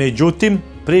vratiti. Međutim,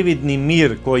 prividni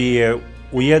mir koji je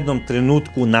u jednom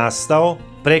trenutku nastao,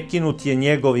 prekinut je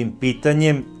njegovim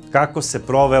pitanjem kako se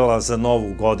provela za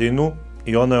Novu godinu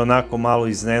i ona je onako malo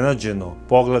iznenađeno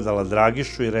pogledala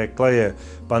Dragišu i rekla je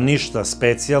pa ništa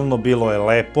specijalno, bilo je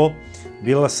lepo,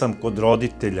 bila sam kod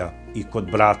roditelja i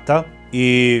kod brata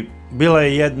i bila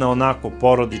je jedna onako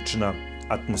porodična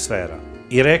atmosfera.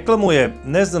 I rekla mu je,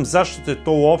 ne znam zašto te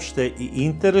to uopšte i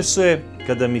interesuje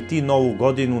kada mi ti Novu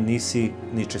godinu nisi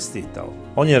ni čestitao.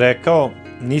 On je rekao,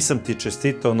 nisam ti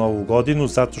čestitao Novu godinu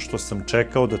zato što sam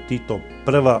čekao da ti to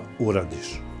prva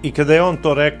uradiš. I kada je on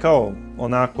to rekao,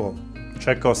 onako,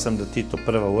 čekao sam da ti to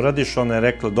prva uradiš, ona je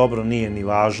rekla, dobro, nije ni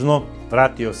važno,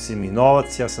 vratio si mi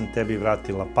novac, ja sam tebi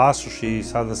vratila pasoš i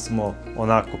sada smo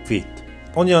onako kvit.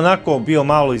 On je onako bio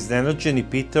malo iznenađen i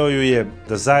pitao ju je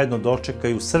da zajedno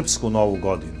dočekaju srpsku Novu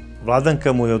godinu.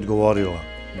 Vladanka mu je odgovorila,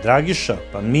 Dragiša,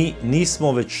 pa mi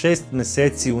nismo već 6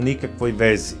 meseci u nikakvoj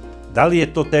vezi. Da li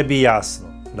je to tebi jasno?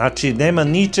 Znači, nema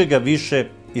ničega više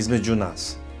između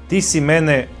nas. Ti si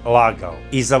mene lagao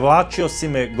i zavlačio si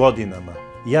me godinama.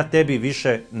 Ja tebi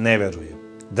više ne verujem.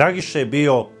 Dragiša je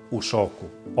bio u šoku.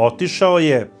 Otišao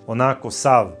je onako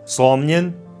sav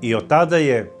slomljen i od tada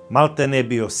je maltene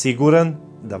bio siguran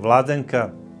da Vladanka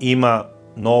ima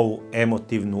novu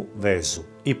emotivnu vezu.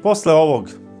 I posle ovog,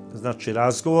 znači,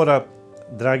 razgovora,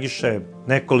 Dragiša je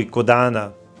nekoliko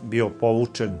dana bio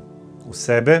povučen u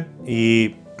sebe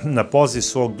i na poziv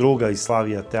svog druga iz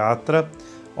Slavija teatra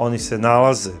oni se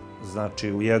nalaze,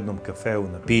 znači, u jednom kafeu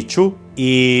na piću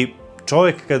i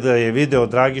čovjek kada je video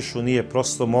Dragišu nije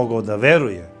prosto mogao da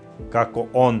veruje kako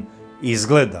on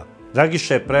izgleda.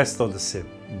 Dragiša je prestao da se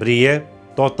brije,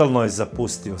 totalno je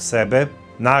zapustio sebe,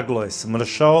 naglo je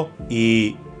smršao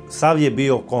i sav je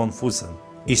bio konfuzan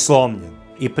i slomljen.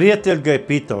 I prijatelj ga je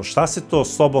pitao šta se to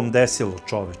s tobom desilo,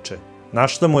 čoveče? Na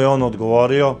šta mu je on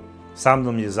odgovorio, sa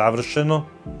mnom je završeno,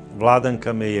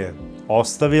 Vladanka me je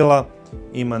ostavila,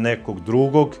 ima nekog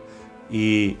drugog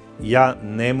i ja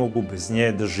ne mogu bez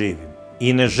nje da živim.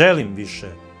 I ne želim više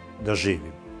da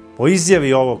živim. Po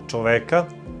izjavi ovog čoveka,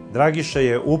 Dragiša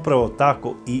je upravo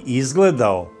tako i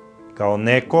izgledao kao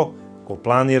neko ko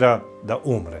planira da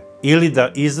umre ili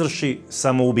da izvrši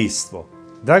samoubistvo.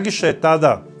 Dragiša je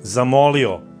tada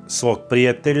zamolio svog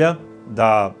prijatelja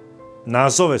da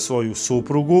nazove svoju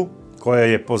suprugu, koja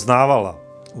je poznavala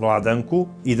Vladanku,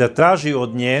 i da traži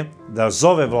od nje da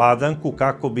zove Vladanku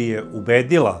kako bi je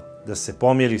ubedila da se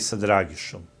pomiri sa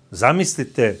Dragišom.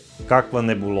 Zamislite kakva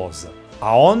nebuloza.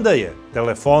 A onda je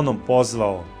telefonom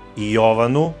pozvao i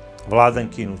Jovanu,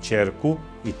 Vladankinu ćerku,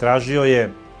 i tražio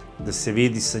je da se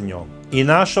vidi sa njom. I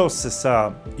našao se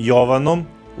sa Jovanom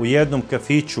u jednom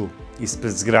kafiću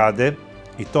ispred zgrade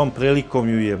i tom prilikom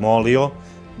ju je molio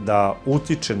da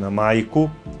utiče na majku,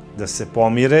 da se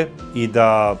pomire i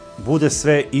da bude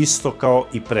sve isto kao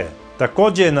i pre.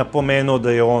 Takođe je napomenuo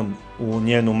da je on u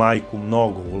njenu majku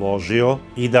mnogo uložio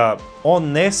i da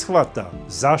on ne shvata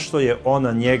zašto je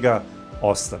ona njega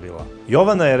ostavila.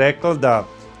 Jovana je rekla da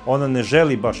ona ne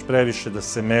želi baš previše da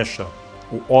se meša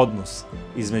u odnos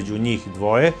između njih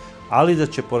dvoje, ali da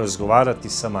će porazgovarati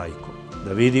sa majkom,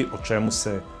 da vidi o čemu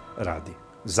se radi.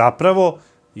 Zapravo,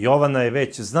 Jovana je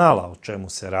već znala o čemu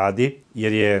se radi,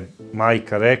 jer je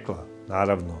majka rekla,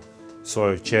 naravno,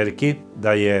 svojoj ćerki,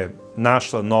 da je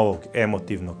našla novog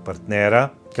emotivnog partnera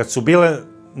kad su bile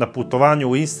na putovanju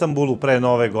u Istanbulu pre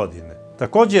Nove godine.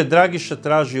 Takođe je Dragiša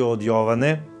tražio od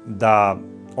Jovane da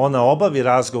ona obavi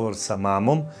razgovor sa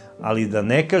mamom, ali da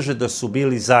ne kaže da su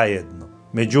bili zajedno.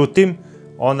 Međutim,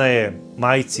 ona je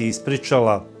majci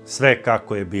ispričala sve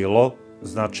kako je bilo,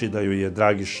 znači da ju je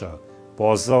Dragiša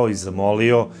pozvao i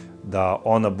zamolio da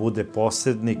ona bude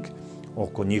posrednik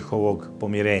oko njihovog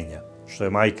pomirenja. Što je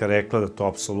majka rekla da to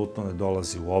apsolutno ne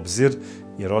dolazi u obzir,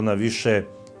 jer ona više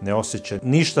ne osjeća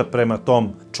ništa prema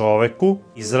tom čoveku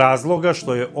iz razloga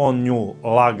što je on nju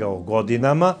lagao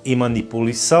godinama i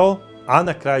manipulisao, a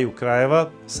na kraju krajeva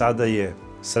sada je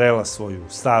srela svoju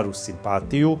staru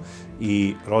simpatiju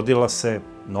i rodila se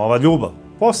nova ljubav.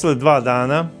 Posle 2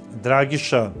 dana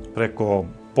Dragiša preko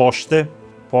pošte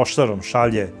poštarom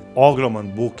šalje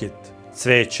ogroman buket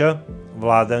cveća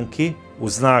Vladanki u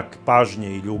znak pažnje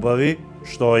i ljubavi,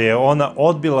 što je ona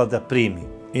odbila da primi.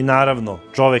 I naravno,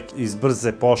 čovek iz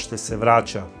brze pošte se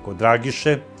vraća kod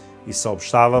Dragiše i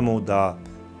saopštava mu da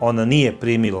ona nije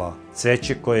primila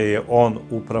cveće koje je on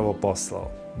upravo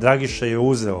poslao. Dragiša je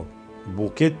uzeo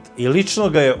buket i lično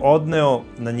ga je odneo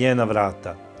na njena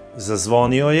vrata.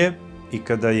 Zazvonio je i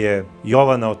kada je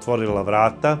Jovana otvorila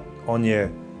vrata, on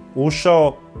je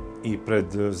ušao i pred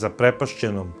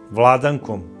zaprepašćenom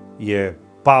Vladankom je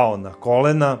pao na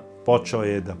kolena, počeo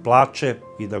je da plače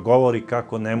i da govori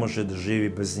kako ne može da živi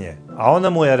bez nje. A ona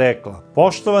mu je rekla: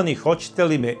 "Poštovani, hoćete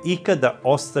li me ikada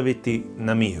ostaviti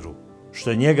na miru?" Što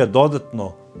je njega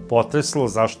dodatno potreslo,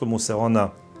 zašto mu se ona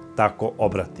tako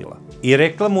obratila. I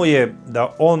rekla mu je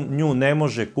da on nju ne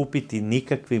može kupiti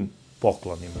nikakvim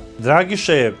poklonima.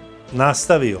 Dragiša je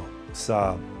nastavio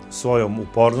sa svojom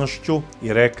upornošću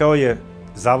i rekao je: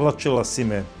 "Zavlačila si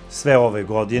me sve ove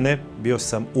godine, bio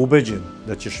sam ubeđen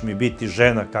da ćeš mi biti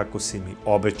žena kako si mi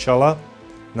obećala."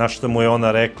 Na što mu je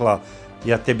ona rekla: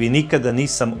 "Ja tebi nikada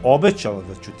nisam obećala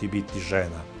da ću ti biti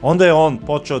žena." Onda je on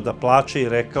počeo da plače i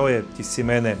rekao je: "Ti si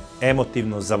mene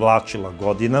emotivno zavlačila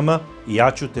godinama i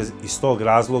ja ću te iz tog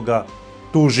razloga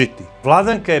tužiti."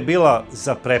 Vladanka je bila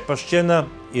zaprepašćena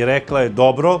i rekla je: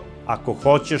 "Dobro, ako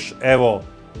hoćeš, evo,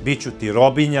 bit ću ti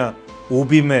robinja,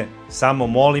 ubi me, samo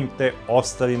molim te,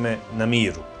 ostavi me na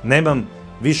miru. Nemam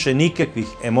više nikakvih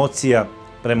emocija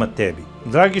prema tebi."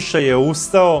 Dragiša je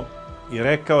ustao i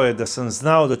rekao je: "Da sam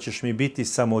znao da ćeš mi biti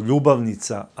samo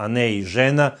ljubavnica, a ne i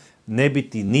žena, ne bi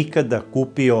ti nikada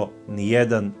kupio ni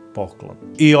jedan poklon."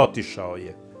 I otišao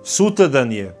je.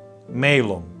 Sutradan je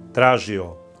mailom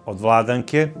tražio od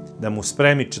Vladanke da mu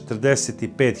spremi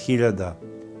 45.000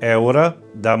 eura,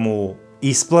 da mu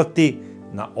isplati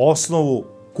na osnovu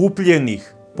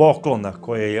kupljenih poklona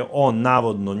koje je on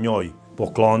navodno njoj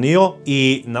poklonio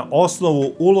i na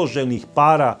osnovu uloženih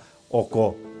para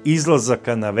oko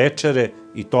izlazaka na večere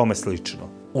i tome slično.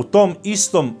 U tom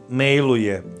istom mailu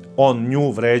je on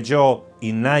nju vređao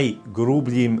i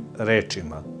najgrubljim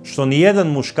rečima, što nijedan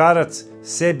muškarac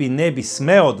sebi ne bi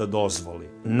smeo da dozvoli.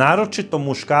 Naročito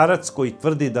muškarac koji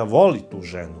tvrdi da voli tu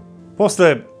ženu.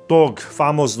 Posle tog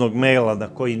famoznog maila na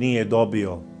koji nije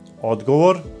dobio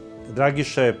odgovor,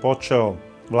 Dragiša je počeo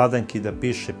Vladanki da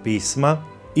piše pisma.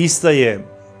 Ista je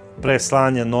pre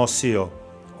slanja nosio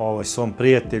svom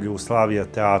prijatelju u Slavija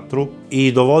teatru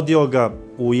i dovodio ga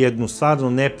u jednu stvarno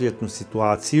neprijatnu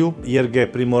situaciju, jer ga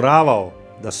je primoravao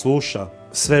da sluša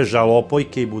sve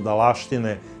žalopojke i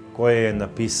budalaštine koje je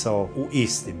napisao u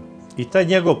istim. I taj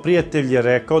njegov prijatelj je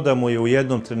rekao da mu je u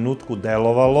jednom trenutku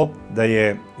delovalo da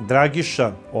je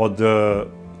Dragiša od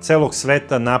celog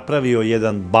sveta napravio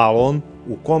jedan balon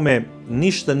u kome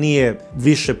ništa nije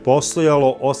više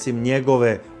postojalo osim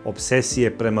njegove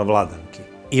obsesije prema Vladanki.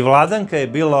 I Vladanka je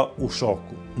bila u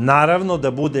šoku. Naravno,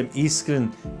 da budem iskren,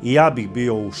 i ja bih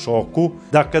bio u šoku,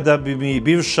 da kada bi mi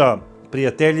bivša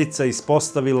prijateljica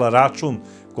ispostavila račun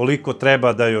koliko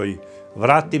treba da joj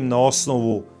vratim na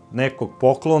osnovu nekog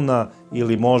poklona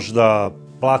ili možda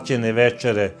plaćene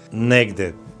večere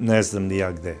negde, ne znam ni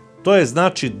ja gde. To je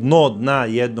znači dno dna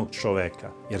jednog čoveka.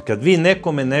 Jer kad vi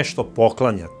nekome nešto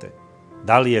poklanjate,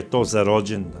 da li je to za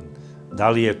rođendan, da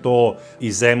li je to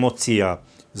iz emocija,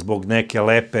 zbog neke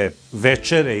lepe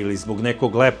večere ili zbog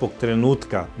nekog lepog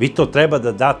trenutka, vi to treba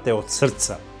da date od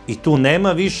srca. I tu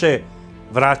nema više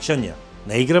vraćanja.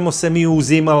 Ne igramo se mi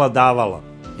uzimala davala,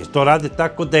 jer to rade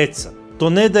tako deca. To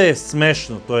ne da je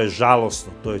smešno, to je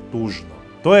žalosno, to je tužno.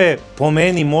 To je po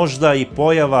meni možda i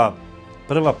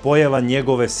prva pojava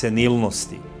njegove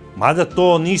senilnosti. Mada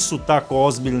to nisu tako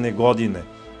ozbiljne godine,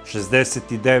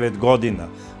 69 godina,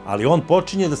 ali on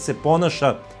počinje da se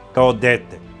ponaša kao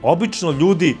dete. Obično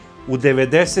ljudi u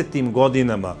 90.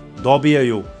 godinama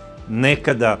dobijaju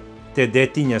nekada te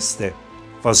detinjaste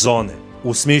fazone.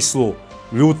 U smislu,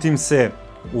 ljutim se,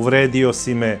 uvredio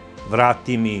si me,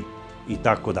 vrati mi i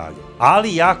tako dalje.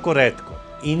 Ali jako retko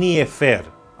i nije fair.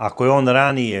 Ako je on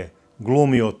ranije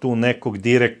glumio tu nekog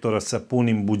direktora sa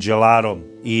punim buđelarom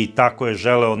i tako je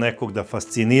želeo nekog da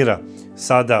fascinira,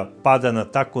 sada pada na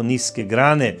tako niske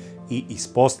grane i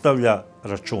ispostavlja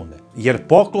račune. Jer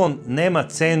poklon nema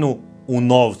cenu u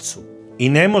novcu i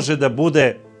ne može da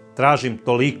bude tražim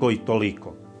toliko i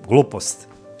toliko. Glupost.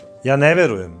 Ja ne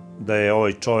verujem da je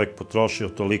ovaj čovjek potrošio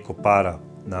toliko para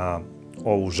na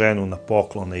ovu ženu, na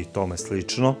poklone i tome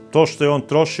slično. To što je on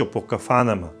trošio po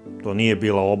kafanama, to nije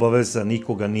bila obaveza,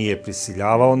 nikoga nije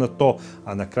prisiljavao na to,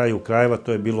 a na kraju krajeva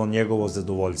to je bilo njegovo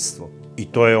zadovoljstvo. I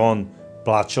to je on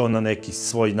plaćao na neki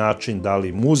svoj način, da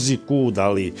li muziku, da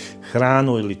li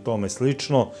hranu ili tome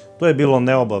slično. To je bilo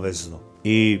neobavezno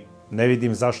i ne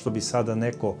vidim zašto bi sada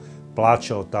neko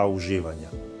plaćao ta uživanja,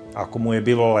 ako mu je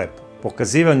bilo lepo.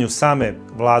 Pokazivanju same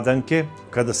Vladanke,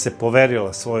 kada se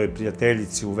poverila svojoj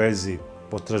prijateljici u vezi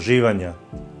potraživanja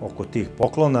oko tih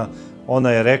poklona,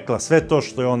 ona je rekla sve to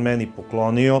što je on meni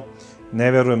poklonio,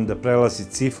 ne verujem da prelazi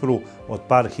cifru od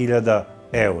par hiljada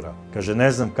eura. Kaže,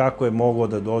 ne znam kako je moglo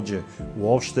da dođe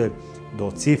uopšte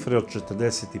do cifre od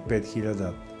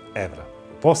 45.000 evra.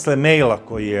 Posle maila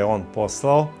koji je on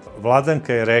poslao,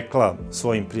 Vladanka je rekla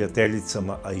svojim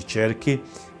prijateljicama, a i ćerki,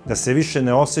 da se više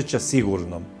ne osjeća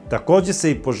sigurnom. Takođe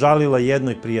se i požalila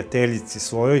jednoj prijateljici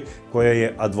svojoj koja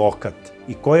je advokat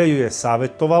i koja ju je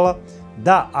savjetovala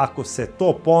da ako se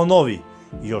to ponovi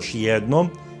još jednom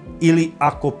ili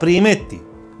ako primeti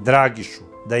Dragišu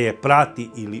da je prati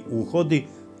ili uhodi,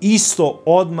 isto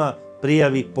odmah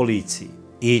prijavi policiji.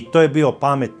 I to je bio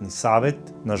pametni savjet.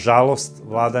 Nažalost,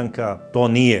 Vladanka to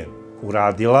nije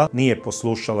uradila, nije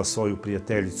poslušala svoju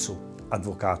prijateljicu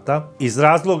advokata, iz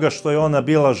razloga što je ona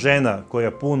bila žena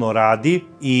koja puno radi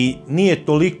i nije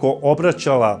toliko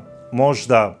obraćala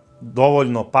možda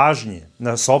dovoljno pažnje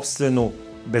na sopstvenu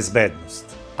bezbednost.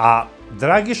 A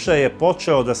Dragiša je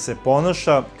počeo da se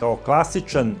ponaša kao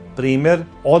klasičan primer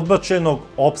odbačenog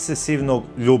obsesivnog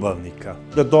ljubavnika.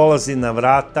 Da dolazi na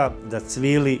vrata, da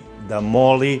cvili, da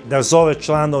moli, da zove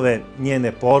članove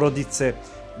njene porodice,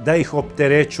 da ih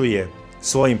opterećuje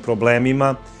svojim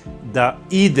problemima, da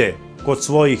ide kod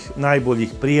svojih najboljih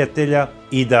prijatelja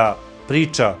i da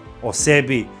priča o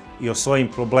sebi i o svojim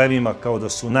problemima kao da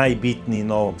su najbitniji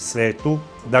na ovom svetu,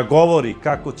 da govori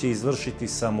kako će izvršiti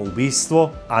samoubistvo,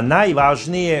 a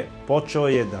najvažnije, počeo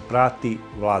je da prati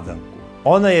Vladanku.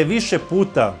 Ona je više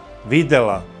puta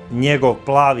videla njegov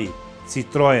plavi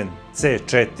Citroen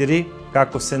C4,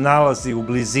 kako se nalazi u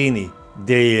blizini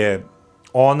gde je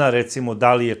ona, recimo,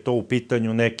 da li je to u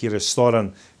pitanju neki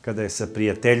restoran kada je sa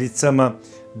prijateljicama,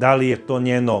 da li je to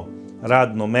njeno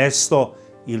radno mesto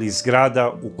ili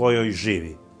zgrada u kojoj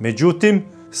živi. Međutim,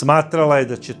 smatrala je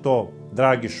da će to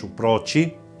Dragišu proći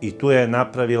i tu je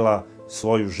napravila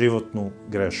svoju životnu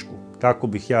grešku. Kako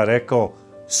bih ja rekao,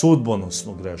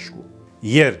 sudbonosnu grešku.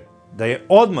 Jer da je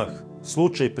odmah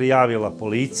slučaj prijavila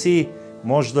policiji,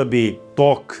 možda bi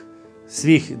tok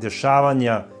svih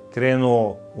dešavanja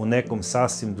krenuo u nekom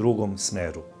sasvim drugom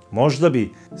smeru. Možda bi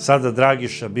sada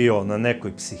Dragiša bio na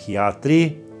nekoj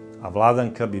psihijatriji, a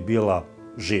Vladanka bi bila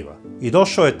živa. I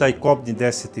došao je taj kobni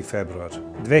 10. februar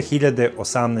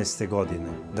 2018. godine.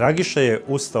 Dragiša je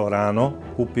ustao rano,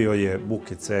 kupio je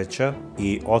buket cveća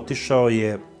i otišao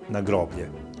je na groblje.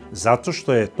 zato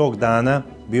što je tog dana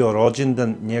bio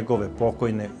rođendan njegove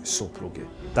pokojne supruge.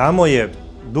 Tamo je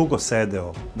dugo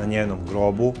sedeo na njenom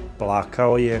grobu,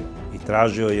 plakao je i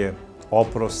tražio je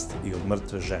oprost i od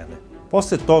mrtve žene.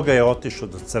 Posle toga je otišao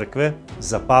do crkve,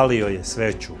 zapalio je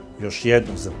sveću, još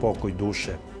jednu za pokoj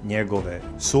duše njegove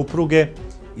supruge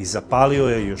i zapalio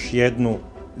je još jednu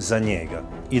za njega.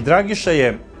 I Dragiša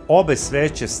je obe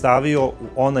sveće stavio u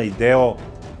onaj deo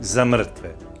za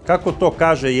mrtve. Kako to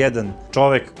kaže jedan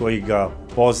čovek koji ga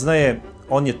poznaje,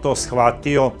 on je to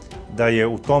shvatio da je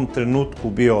u tom trenutku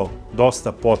bio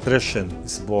dosta potrešen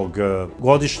zbog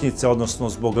godišnjice, odnosno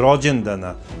zbog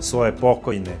rođendana svoje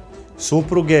pokojne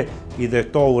supruge i da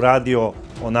je to uradio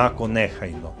onako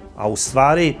nehajno. A u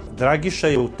stvari, Dragiša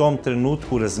je u tom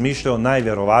trenutku razmišljao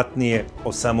najverovatnije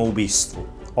o samoubistvu.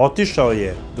 Otišao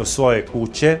je do svoje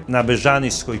kuće na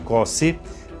Bežanijskoj kosi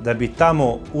da bi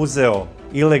tamo uzeo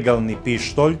ilegalni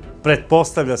pištolj.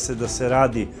 Pretpostavlja se da se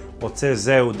radi o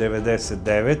CZ-u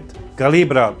 99,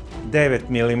 kalibra 9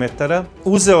 mm.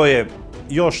 Uzeo je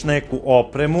još neku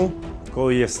opremu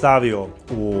koju je stavio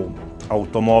u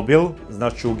automobil,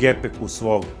 znači u gepeku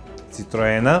svog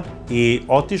Citroena, i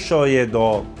otišao je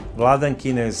do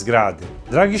Vladankine zgrade.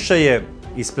 Dragiša je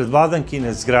ispred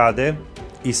Vladankine zgrade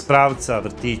iz pravca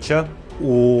vrtića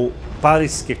u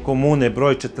Pariske komune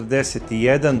broj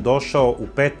 41 došao u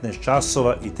 15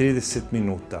 časova i 30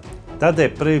 minuta. Tada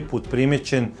je prvi put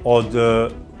primećen od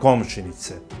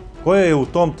komšinice, koja je u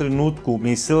tom trenutku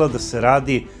mislila da se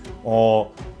radi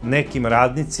o nekim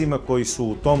radnicima koji su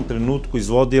u tom trenutku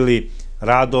izvodili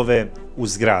radove u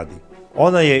zgradi.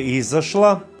 Ona je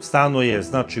izašla, stanuje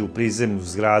znači u prizemlju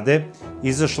zgrade,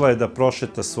 izašla je da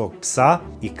prošeta svog psa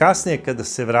i kasnije kada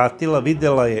se vratila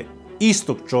videla je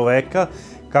istog čoveka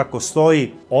kako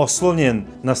stoji oslonjen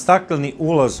na stakleni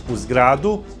ulaz u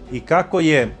zgradu i kako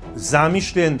je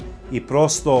zamišljen i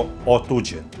prosto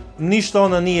otuđen. Ništa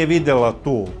ona nije videla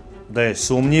tu da je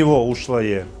sumnjivo, ušla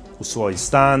je u svoj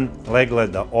stan, legla je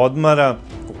da odmara,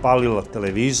 upalila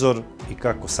televizor i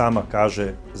kako sama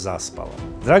kaže, zaspala.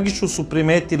 Dragišu su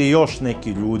primetili još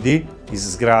neki ljudi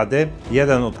iz zgrade,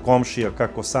 jedan od komšija,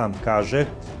 kako sam kaže,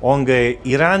 on ga je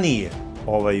i ranije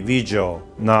viđao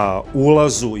na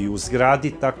ulazu i u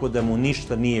zgradi, tako da mu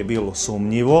ništa nije bilo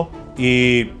sumnjivo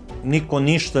i niko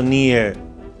ništa nije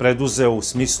preduzeo u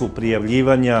smislu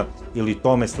prijavljivanja ili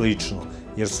tome slično,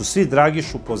 jer su svi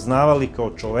Dragišu poznavali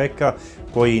kao čoveka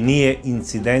koji nije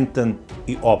incidentan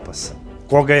i opasan,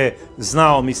 koga je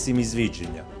znao, mislim, iz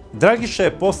viđenja. Dragiša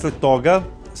je posle toga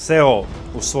seo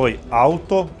u svoj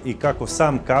auto i, kako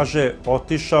sam kaže,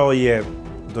 otišao je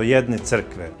do jedne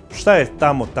crkve. Šta je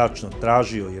tamo tačno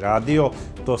tražio i radio,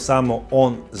 to samo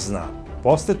on zna.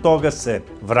 Posle toga se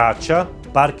vraća,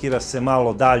 parkira se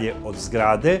malo dalje od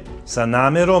zgrade sa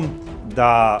namerom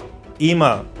da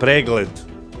ima pregled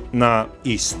na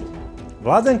istu.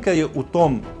 Vladanka je u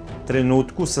tom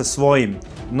trenutku sa svojim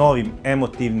novim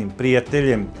emotivnim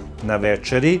prijateljem na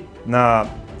večeri, na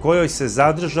kojoj se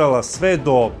zadržala sve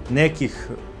do nekih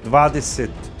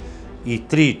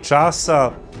 23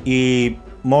 časa i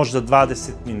možda 20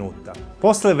 minuta.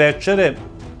 Posle večere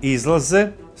izlaze,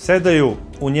 sedaju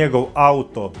u njegov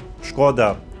auto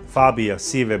Škoda Fabija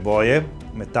sive boje,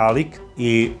 metalik,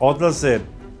 i odlaze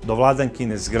do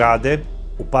Vladankine zgrade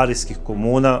u Pariskih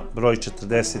komuna broj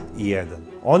 41.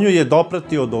 On ju je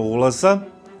dopratio do ulaza,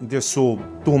 gdje su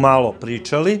tu malo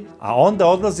pričali, a onda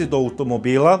odlazi do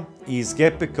automobila i iz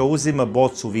gepeka uzima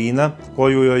bocu vina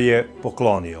koju joj je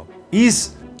poklonio. Iz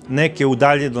neke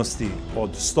udaljenosti od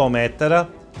 100 metara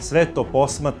sve to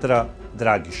posmatra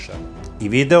Dragiša i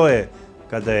video je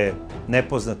kada je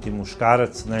nepoznati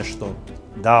muškarac nešto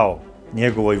dao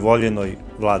njegovoj voljenoj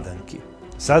Vladanki.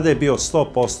 Sada je bio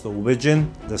 100% ubeđen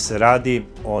da se radi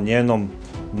o njenom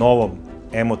novom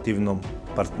emotivnom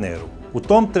partneru. U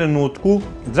tom trenutku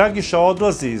Dragiša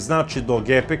odlazi, znači, do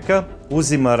gepeka,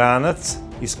 uzima ranac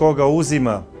iz koga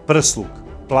uzima prsluk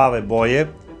plave boje,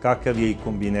 kakav je i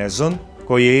kombinezon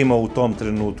koji je imao u tom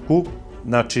trenutku,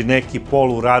 znači neki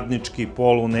poluradnički,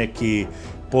 polu neki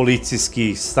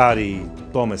policijski, stari,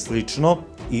 tome slično,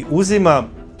 i uzima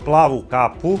plavu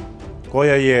kapu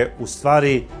koja je u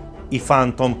stvari i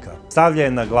fantomka. Stavlja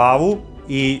je na glavu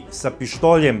i sa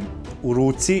pištoljem u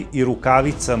ruci i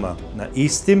rukavicama na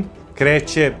istim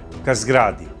kreće ka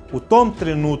zgradi. U tom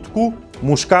trenutku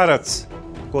muškarac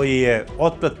koji je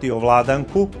otpratio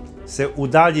Vladanku se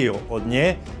udaljio od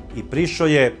nje i prišao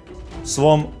je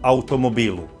svom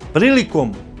automobilu.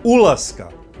 Prilikom ulaska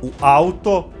u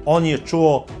auto on je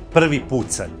čuo prvi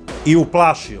pucanj i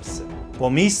uplašio se.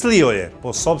 Pomislio je,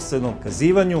 po sopstvenom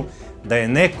kazivanju, da je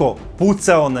neko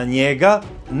pucao na njega,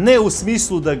 ne u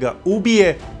smislu da ga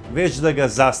ubije, već da ga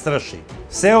zastraši.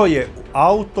 Seo je u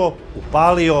auto,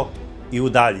 upalio i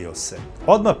udaljio se.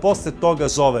 Odmah posle toga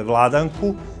zove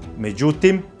Vladanku,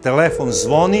 međutim, telefon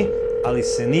zvoni, ali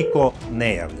se niko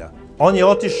ne javlja. On je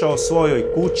otišao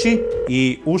svojoj kući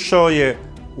i ušao je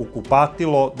u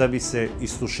kupatilo da bi se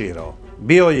istuširao.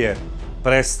 Bio je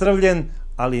prestravljen,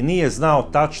 ali nije znao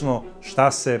tačno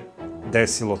šta se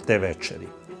desilo te večeri.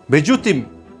 Međutim,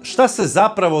 šta se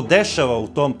zapravo dešava u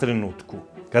tom trenutku?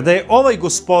 Kada je ovaj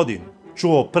gospodin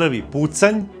čuo prvi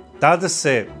pucanj, tada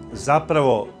se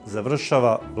zapravo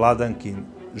završava Vladankin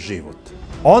život.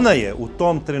 Ona je u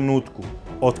tom trenutku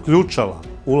otključala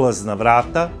ulazna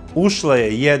vrata, ušla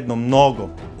je jednom nogom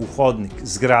u hodnik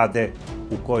zgrade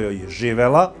u kojoj je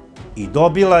živela i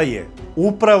dobila je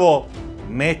upravo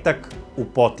metak u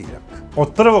potiljak.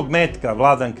 Od prvog metka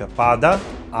Vladanka pada,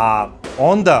 a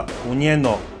onda u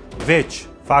njeno već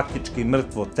faktički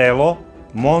mrtvo telo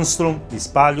monstrum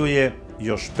ispaljuje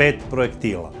još 5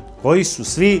 projektila, koji su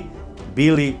svi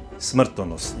bili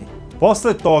smrtonosni.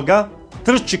 Posle toga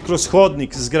trči kroz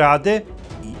hodnik zgrade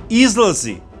i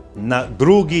izlazi na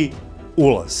drugi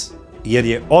ulaz, jer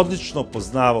je odlično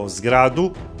poznavao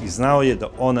zgradu i znao je da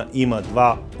ona ima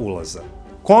 2 ulaza.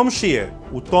 Komšije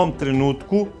u tom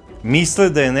trenutku misle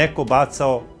da je neko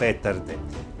bacao petarde.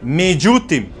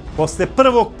 Međutim, posle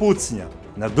prvog pucnja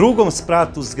na drugom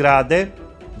spratu zgrade,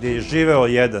 gde je živeo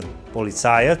jedan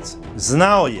policajac,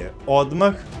 znao je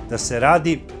odmah da se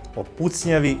radi o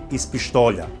pucnjavi iz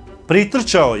pištolja.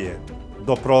 Pritrčao je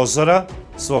do prozora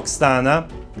svog stana,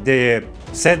 gde je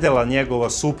sedela njegova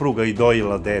supruga i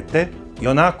dojila dete, i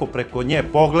onako preko nje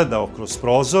pogledao kroz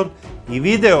prozor i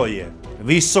video je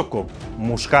visokog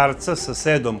muškarca sa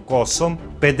sedom kosom,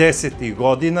 50.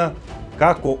 godina,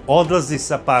 kako odlazi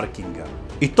sa parkinga.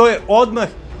 I to je odmah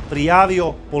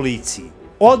prijavio policiji.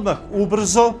 Odmah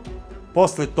ubrzo,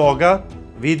 posle toga,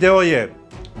 video je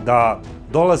da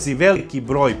dolazi veliki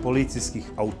broj policijskih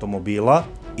automobila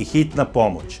i hitna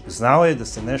pomoć. Znao je da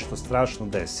se nešto strašno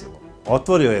desilo.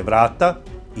 Otvorio je vrata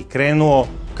i krenuo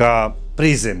ka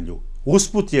prizemlju.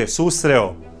 Usput je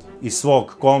susreo i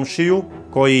svog komšiju,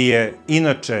 koji je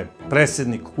inače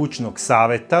predsednik kućnog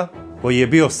saveta, koji je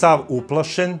bio sav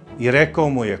uplašen, i rekao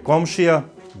mu je: komšija,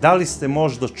 da li ste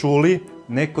možda čuli,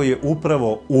 neko je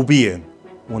upravo ubijen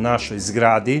u našoj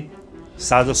zgradi,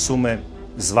 sada su me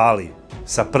zvali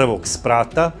sa prvog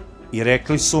sprata i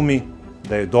rekli su mi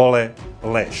da je dole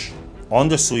leš.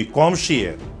 Onda su i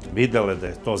komšije videle da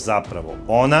je to zapravo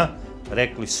ona,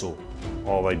 rekli su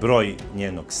broj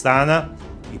njenog stana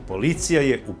i policija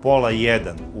je u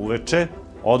 12:30 uveče,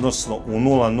 odnosno u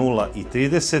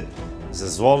 00:30,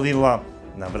 zazvonila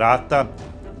na vrata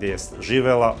gde je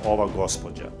živela ova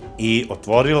gospođa. I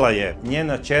otvorila je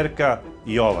njena ćerka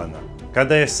Jovana.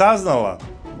 Kada je saznala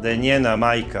da je njena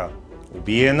majka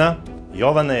ubijena,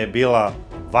 Jovana je bila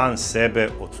van sebe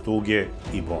od tuge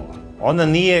i bola. Ona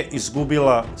nije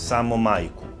izgubila samo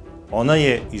majku. Ona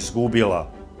je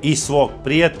izgubila i svog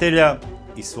prijatelja,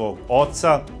 i svog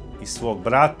oca, i svog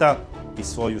brata, i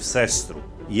svoju sestru.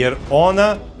 Jer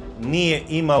ona nije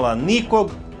imala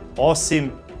nikog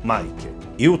osim majke.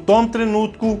 I u tom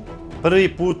trenutku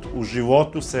prvi put u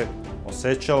životu se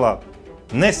osjećala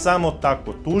ne samo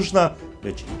tako tužna,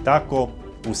 već i tako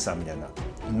usamljena.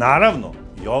 Naravno,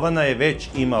 Jovana je već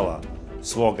imala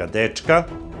svoga dečka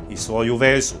i svoju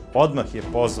vezu. Odmah je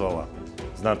pozvala,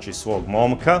 znači, svog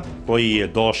momka, koji je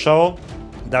došao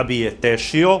da bi je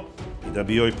tešio i da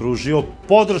bi joj pružio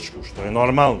podršku, što je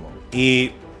normalno. I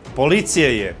policija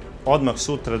je odmah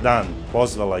sutra dan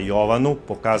pozvala Jovanu,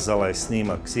 pokazala je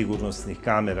snimak sigurnosnih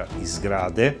kamera iz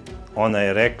zgrade. Ona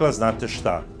je rekla: znate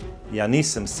šta, ja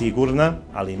nisam sigurna,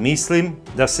 ali mislim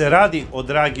da se radi o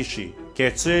Dragisi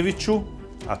Kecojeviću,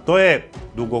 a to je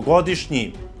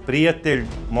dugogodišnji prijatelj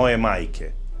moje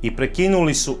majke. I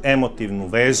prekinuli su emotivnu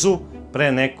vezu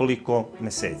pre nekoliko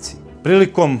meseci.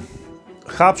 Prilikom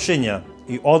hapšenja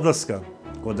i odlaska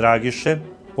kod Dragise,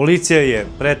 policija je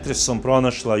pretresom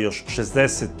pronašla još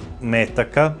 60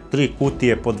 metaka, 3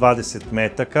 kutije po 20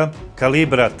 metaka,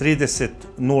 kalibra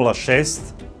 30.06,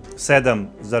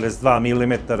 7,2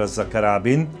 mm za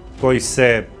karabin, koji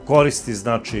se koristi,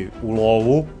 znači, u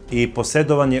lovu, i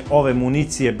posedovanje ove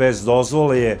municije bez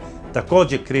dozvole je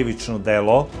takođe krivično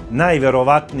delo.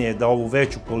 Najverovatnije da ovu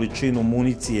veću količinu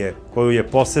municije koju je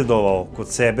posedovao kod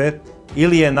sebe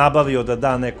ili je nabavio da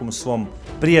da nekom svom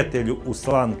prijatelju u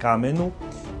Slan Kamenu,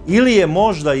 ili je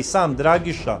možda i sam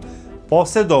Dragisa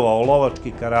posedovao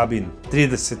lovački karabin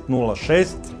 30.06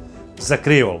 za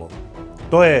krivolov.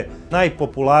 To je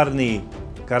najpopularniji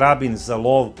karabin za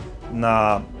lov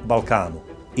na Balkanu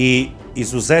i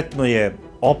izuzetno je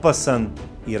opasan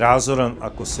i razoran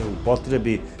ako se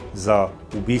upotrebi za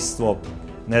ubistvo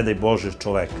ne daj Bože,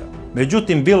 čoveka.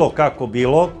 Međutim, bilo kako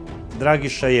bilo,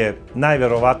 Dragiša je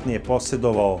najverovatnije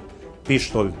posjedovao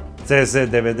pištolj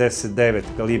CZ99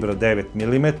 kalibra 9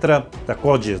 mm,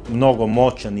 također mnogo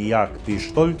moćan i jak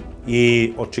pištolj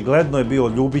i očigledno je bio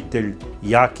ljubitelj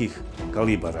jakih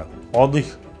kalibara,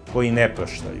 onih koji ne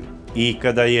praštaju. I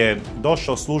kada je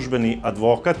došao službeni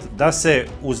advokat da se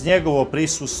uz njegovo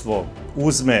prisustvo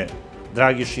uzme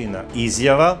Dragišina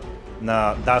izjava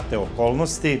na date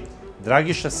okolnosti,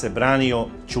 Dragiša se branio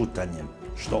ćutanjem,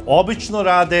 što obično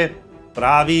rade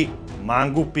pravi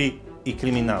mangupi i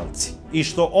kriminalci. I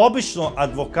što obično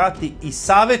advokati i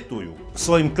savjetuju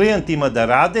svojim klijentima da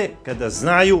rade kada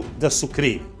znaju da su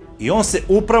krivi. I on se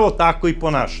upravo tako i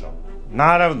ponašao.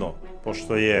 Naravno,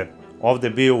 pošto je ovde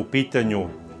bio u pitanju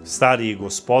stariji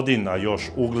gospodin, a još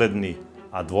ugledni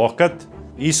advokat,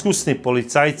 iskusni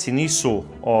policajci nisu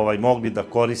mogli da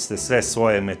koriste sve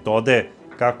svoje metode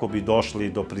kako bi došli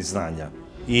do priznanja.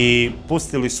 I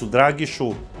pustili su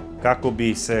Dragišu, kako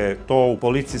bi se to u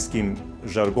policijskim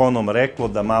žargonom reklo,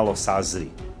 da malo sazri,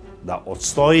 da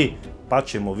odstoji, pa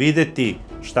ćemo videti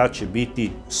šta će biti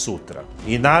sutra.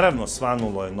 I naravno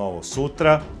svanulo je novo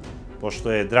sutra,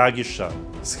 pošto je Dragiša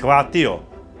shvatio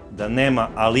da nema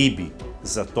alibi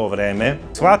za to vreme,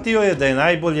 shvatio je da je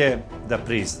najbolje da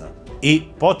prizna i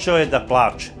počeo je da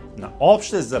plače na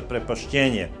opšte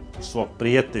zaprepašćenje svog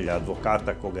prijatelja,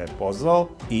 advokata koga je pozvao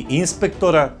i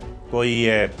inspektora koji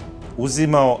je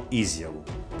uzimao izjavu.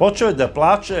 Počeo je da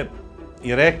plače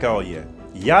i rekao je: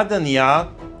 jadan ja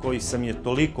koji sam je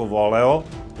toliko voleo,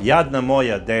 jadna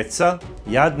moja deca,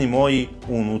 jadni moji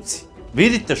unuci.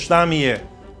 Vidite šta mi je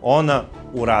ona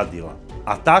uradila,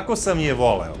 a tako sam je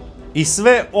voleo. I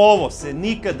sve ovo se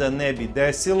nikada ne bi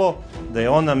desilo da je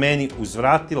ona meni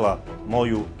uzvratila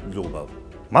moju ljubav.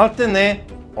 Malte ne,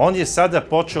 on je sada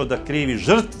počeo da krivi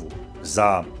žrtvu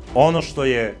za ono što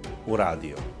je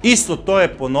uradio. Isto to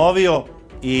je ponovio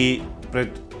i pred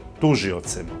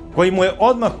tužiocem, koji mu je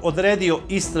odmah odredio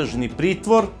istražni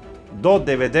pritvor do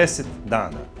 90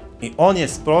 dana. I on je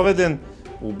sproveden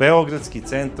u Beogradski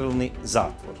centralni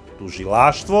zatvor.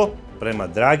 Tužilaštvo prema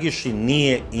Dragiši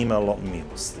nije imalo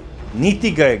milosti.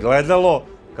 Niti ga je gledalo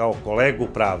kao kolegu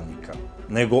pravnika,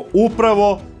 nego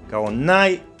upravo kao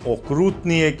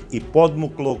najokrutnijeg i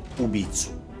podmuklog ubicu.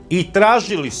 I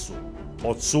tražili su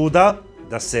od suda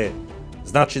da se,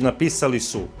 znači napisali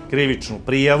su krivičnu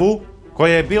prijavu,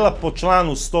 koja je bila po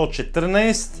članu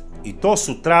 114 i to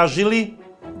su tražili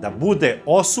da bude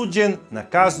osuđen na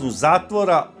kaznu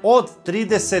zatvora od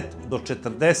 30 do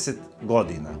 40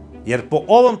 godina. Jer po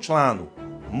ovom članu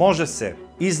može se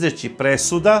izreći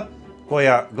presuda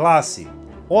koja glasi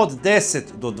od 10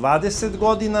 do 20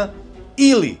 godina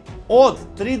ili od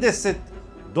 30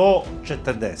 do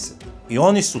 40. I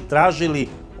oni su tražili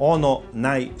ono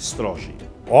najstrožije.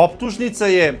 Optužnica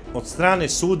je od strane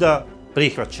suda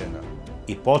prihvaćena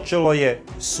i počelo je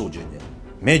suđenje.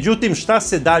 Međutim, šta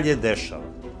se dalje dešava?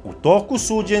 U toku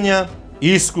suđenja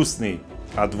iskusni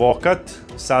advokat,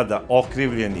 sada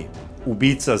okrivljeni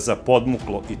ubica za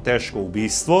podmuklo i teško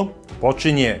ubistvo,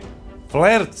 počinje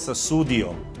flert sa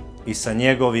sudijom i sa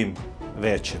njegovim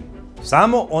većem.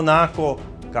 Samo onako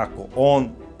kako on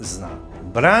zna.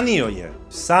 Branio je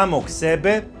samog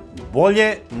sebe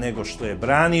bolje nego što je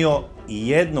branio i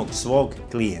jednog svog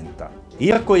klijenta.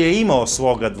 Iako je imao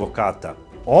svog advokata,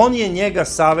 on je njega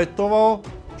savjetovao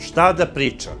šta da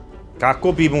priča,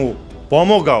 kako bi mu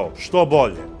pomogao što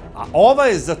bolje. A ovaj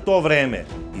je za to vreme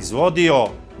izvodio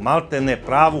maltene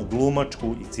pravu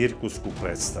glumačku i cirkusku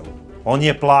predstavu. On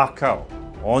je plakao,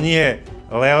 on je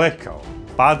lelekao,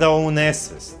 padao u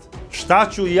nesvest. Šta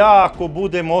ću ja ako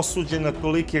budem osuđen na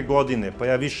tolike godine, pa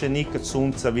ja više nikad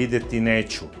sunca videti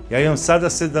neću. Ja imam sada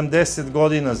 70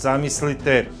 godina,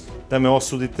 zamislite da me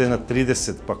osudite na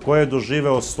 30, pa ko je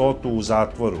doživeo 100 u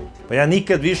zatvoru? Pa ja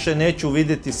nikad više neću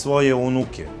videti svoje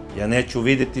unuke, ja neću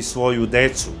videti svoju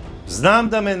decu. Znam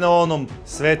da me na onom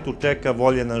svetu čeka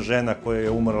voljena žena koja je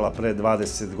umrla pre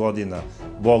 20 godina,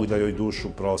 Bog da joj dušu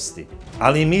prosti.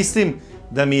 Ali mislim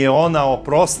da mi je ona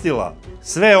oprostila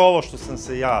sve ovo što sam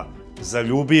se ja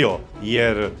zaljubio,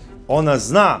 jer ona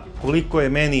zna koliko je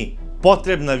meni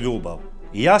potrebna ljubav.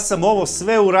 I ja sam ovo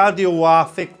sve uradio u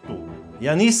afektu.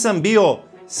 Ja nisam bio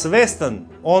svestan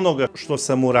onoga što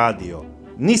sam uradio.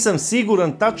 Nisam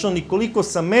siguran tačno ni koliko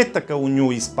sam metaka u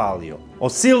nju ispalio.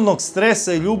 Od silnog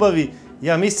stresa i ljubavi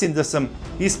ja mislim da sam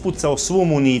ispucao svu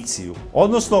municiju,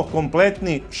 odnosno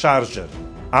kompletni šaržer.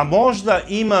 A možda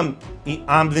imam i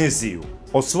amneziju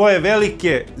od svoje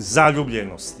velike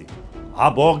zaljubljenosti.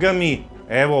 A Boga mi,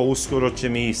 evo uskoro će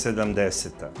mi i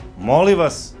 70-a. Molim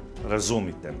vas,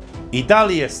 razumite me. I da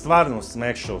li je stvarno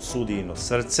smešao sudijino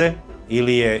srce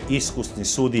ili je iskusni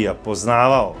sudija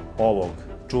poznavao ovog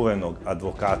čuvenog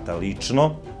advokata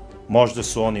lično, možda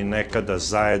su oni nekada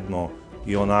zajedno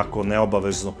i onako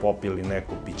neobavezno popili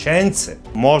neko pićence,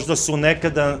 možda su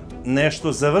nekada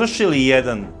nešto završili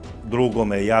jedan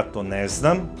drugome, ja to ne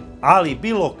znam, ali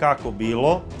bilo kako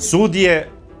bilo, sud je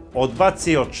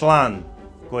odbacio član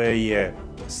koje je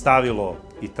stavilo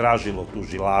i tražilo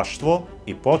tužilaštvo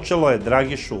i počelo je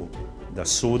Dragišu da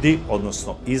sudi,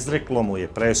 odnosno izreklo mu je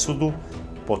presudu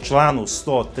po članu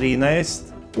 113.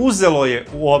 Uzelo je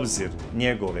u obzir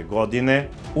njegove godine,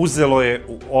 uzelo je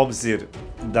u obzir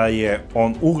da je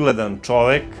on ugledan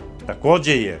čovek,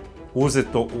 takođe je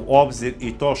uzeto u obzir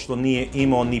i to što nije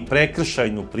imao ni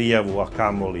prekršajnu prijavu, a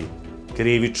kamoli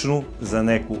krivičnu za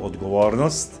neku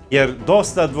odgovornost, jer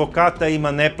dosta advokata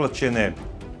ima neplaćene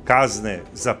kazne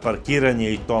za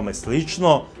parkiranje i tome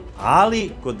slično, ali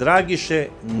kod Dragiše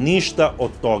ništa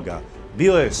od toga.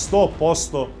 Bio je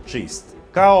 100% čist,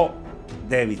 kao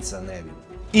devica nevina.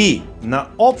 I na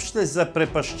opšte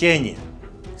zaprepašćenje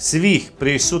svih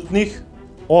prisutnih,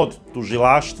 od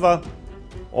tužilaštva,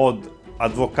 od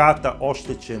advokata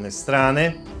oštećene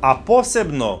strane, a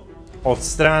posebno od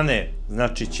strane,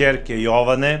 znači, ćerke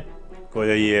Jovane,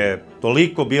 koja je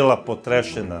toliko bila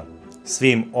potrešena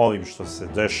svim ovim što se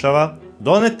dešava,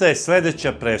 doneta je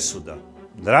sledeća presuda.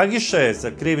 Dragiša je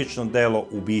za krivično delo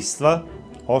ubistva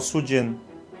osuđen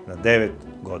na 9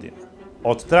 godina.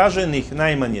 Od traženih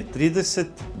najmanje 30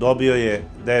 dobio je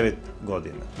 9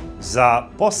 godina. Za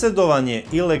posjedovanje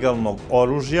ilegalnog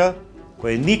oružja,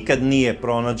 koje nikad nije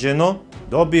pronađeno,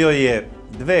 dobio je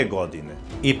 2 godine.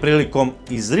 I prilikom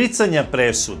izricanja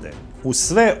presude, uz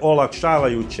sve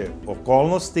olakšavajuće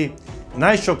okolnosti,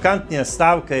 najšokantnija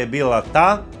stavka je bila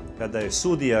ta kada je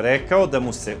sudija rekao da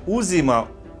mu se uzima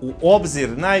u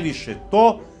obzir najviše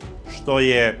to što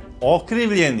je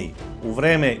okrivljeni u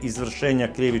vreme izvršenja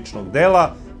krivičnog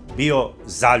dela bio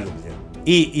zaljubljen.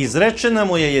 I izrečena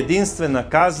mu je jedinstvena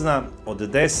kazna od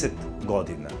 10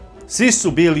 godina. Svi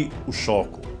su bili u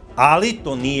šoku, ali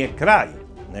to nije kraj,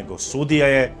 nego sudija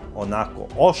je onako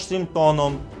oštrim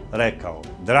tonom rekao: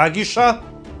 Dragiša,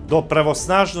 do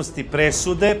pravosnažnosti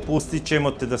presude pustit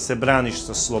ćemo te da se braniš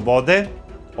sa slobode,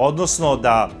 odnosno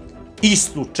da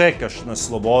istu čekaš na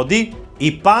slobodi,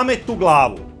 i pamet u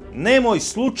glavu, nemoj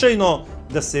slučajno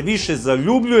da se više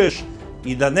zaljubljuješ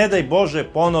i da, ne daj Bože,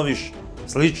 ponoviš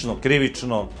slično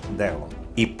krivično delo.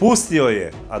 I pustio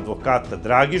je advokata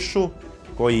Dragišu,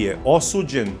 koji je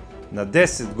osuđen na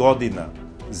 10 godina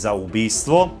za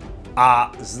ubistvo,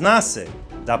 a zna se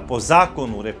da po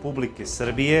zakonu Republike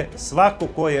Srbije svako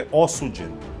ko je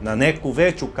osuđen na neku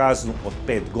veću kaznu od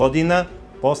 5 godina,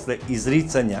 posle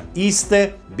izricanja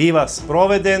iste, biva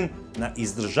sproveden na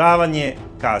izdržavanje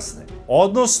kazne,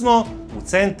 odnosno u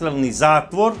centralni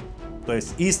zatvor, to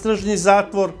jest istražni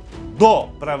zatvor, do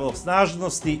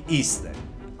pravosnažnosti iste,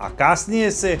 a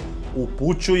kasnije se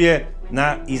upućuje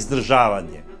na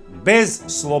izdržavanje, bez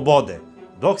slobode,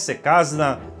 dok se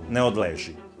kazna ne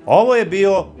odleži. Ovo je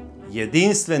bio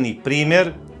jedinstveni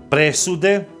primer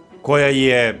presude koja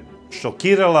je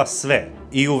šokirala sve.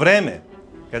 I u vreme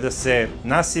kada se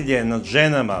nasilje nad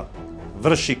ženama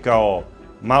vrši kao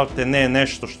malte ne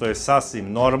nešto što je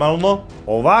sasvim normalno,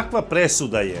 ovakva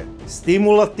presuda je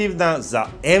stimulativna za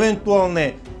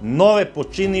eventualne nove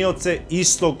počinioce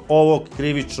istog ovog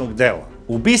krivičnog dela.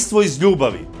 Ubistvo iz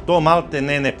ljubavi, to malte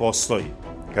ne postoji.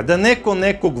 Kada neko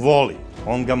nekog voli,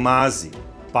 on ga mazi,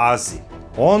 pazi,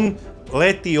 on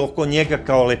leti oko njega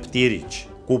kao leptirić,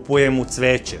 kupuje mu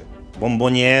cveće,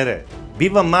 bombonjere,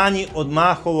 biva manji od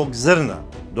mahovog zrna,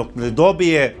 dok ne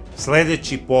dobije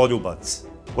sledeći poljubac,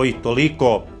 koji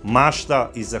toliko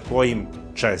mašta i za kojim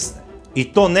čezne. I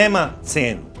to nema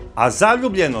cenu. A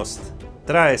zaljubljenost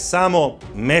traje samo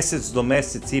mesec do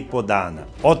mesec i po dana,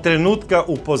 od trenutka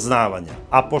upoznavanja.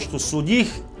 A pošto su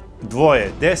njih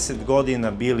dvoje 10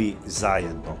 godina bili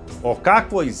zajedno, o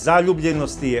kakvoj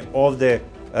zaljubljenosti je ovde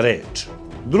reč?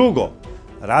 Drugo,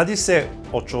 radi se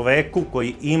o čoveku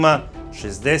koji ima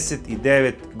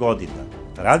 69 godina.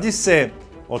 Radi se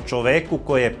o čoveku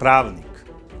koji je pravnik,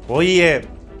 koji je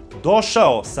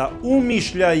došao sa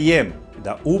umišljajem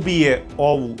da ubije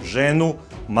ovu ženu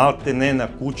malte ne na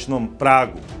kućnom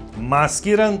pragu,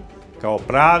 maskiran kao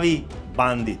pravi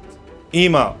bandit.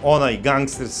 Ima onaj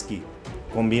gangsterski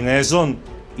kombinezon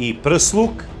i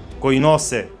prsluk koji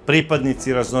nose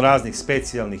pripadnici raznoraznih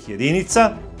specijalnih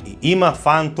jedinica i ima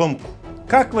fantomku.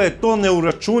 Kakva je to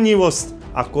neuračunljivost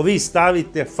ako vi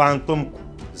stavite fantomku?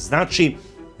 Znači,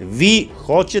 vi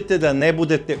hoćete da ne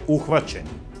budete uhvaćeni.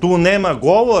 Tu nema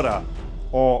govora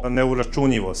o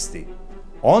neuračunljivosti.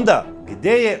 Onda,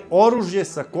 gde je oružje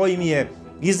sa kojim je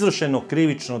izvršeno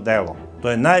krivično delo. To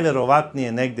je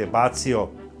najverovatnije negde bacio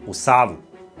u Savu.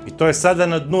 I to je sada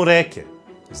na dnu reke.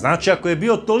 Znači, ako je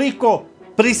bio toliko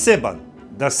priseban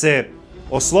da se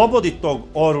oslobodi tog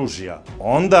oružja,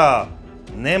 onda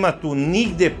nema tu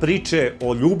nigde priče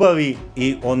o ljubavi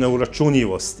i o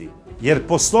neuračunljivosti. Jer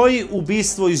postoji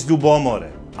ubistvo iz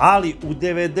ljubomore, ali u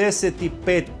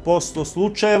 95%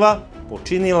 slučajeva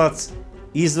počinilac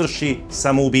izvrši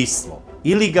samoubistvo.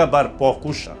 Ili ga bar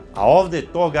pokuša, a ovde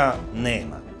toga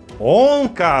nema. On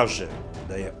kaže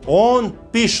da je on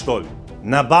pištolj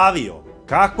nabavio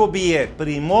kako bi je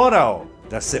primorao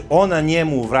da se ona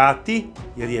njemu vrati,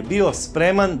 jer je bio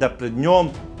spreman da pred njom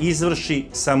izvrši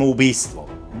samoubistvo.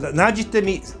 Nađite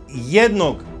mi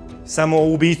jednog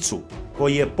samoubicu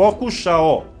koji je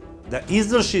pokušao da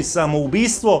izvrši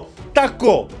samoubistvo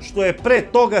tako što je pre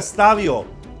toga stavio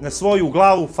na svoju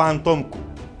glavu fantomku.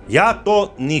 Ja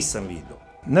to nisam vidio.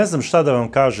 Ne znam šta da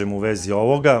vam kažem u vezi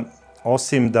ovoga,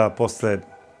 osim da posle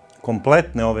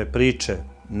kompletne ove priče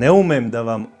ne umem da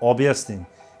vam objasnim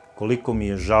koliko mi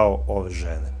je žao ove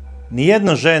žene.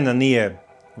 Nijedna žena nije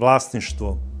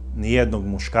vlasništvo nijednog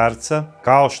muškarca,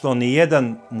 kao što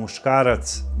nijedan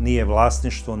muškarac nije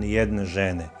vlasništvo nijedne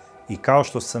žene. I kao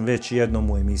što sam već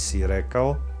jednom u emisiji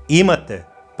rekao, imate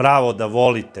pravo da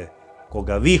volite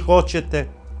koga vi hoćete,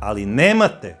 ali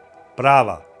nemate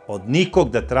prava od nikog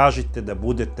da tražite da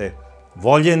budete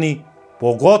voljeni,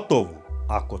 pogotovo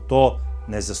ako to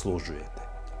ne zaslužujete.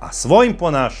 A svojim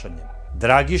ponašanjem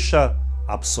Dragiša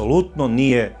apsolutno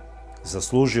nije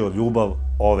zaslužio ljubav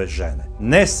ove žene.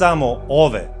 Ne samo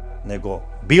ove, nego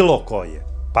bilo koje.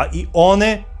 Pa i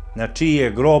one na čiji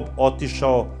je grob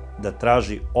otišao da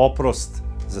traži oprost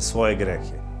za svoje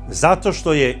grehe. Zato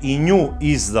što je i nju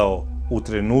izdao u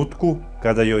trenutku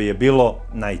kada joj je bilo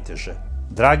najteže.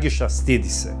 Dragiša, stidi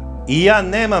se. I ja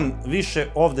nemam više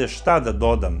ovde šta da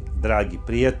dodam, dragi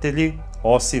prijatelji,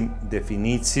 osim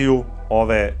definiciju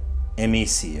ove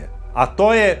emisije. A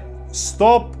to je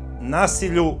stop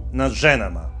nasilju nad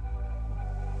ženama.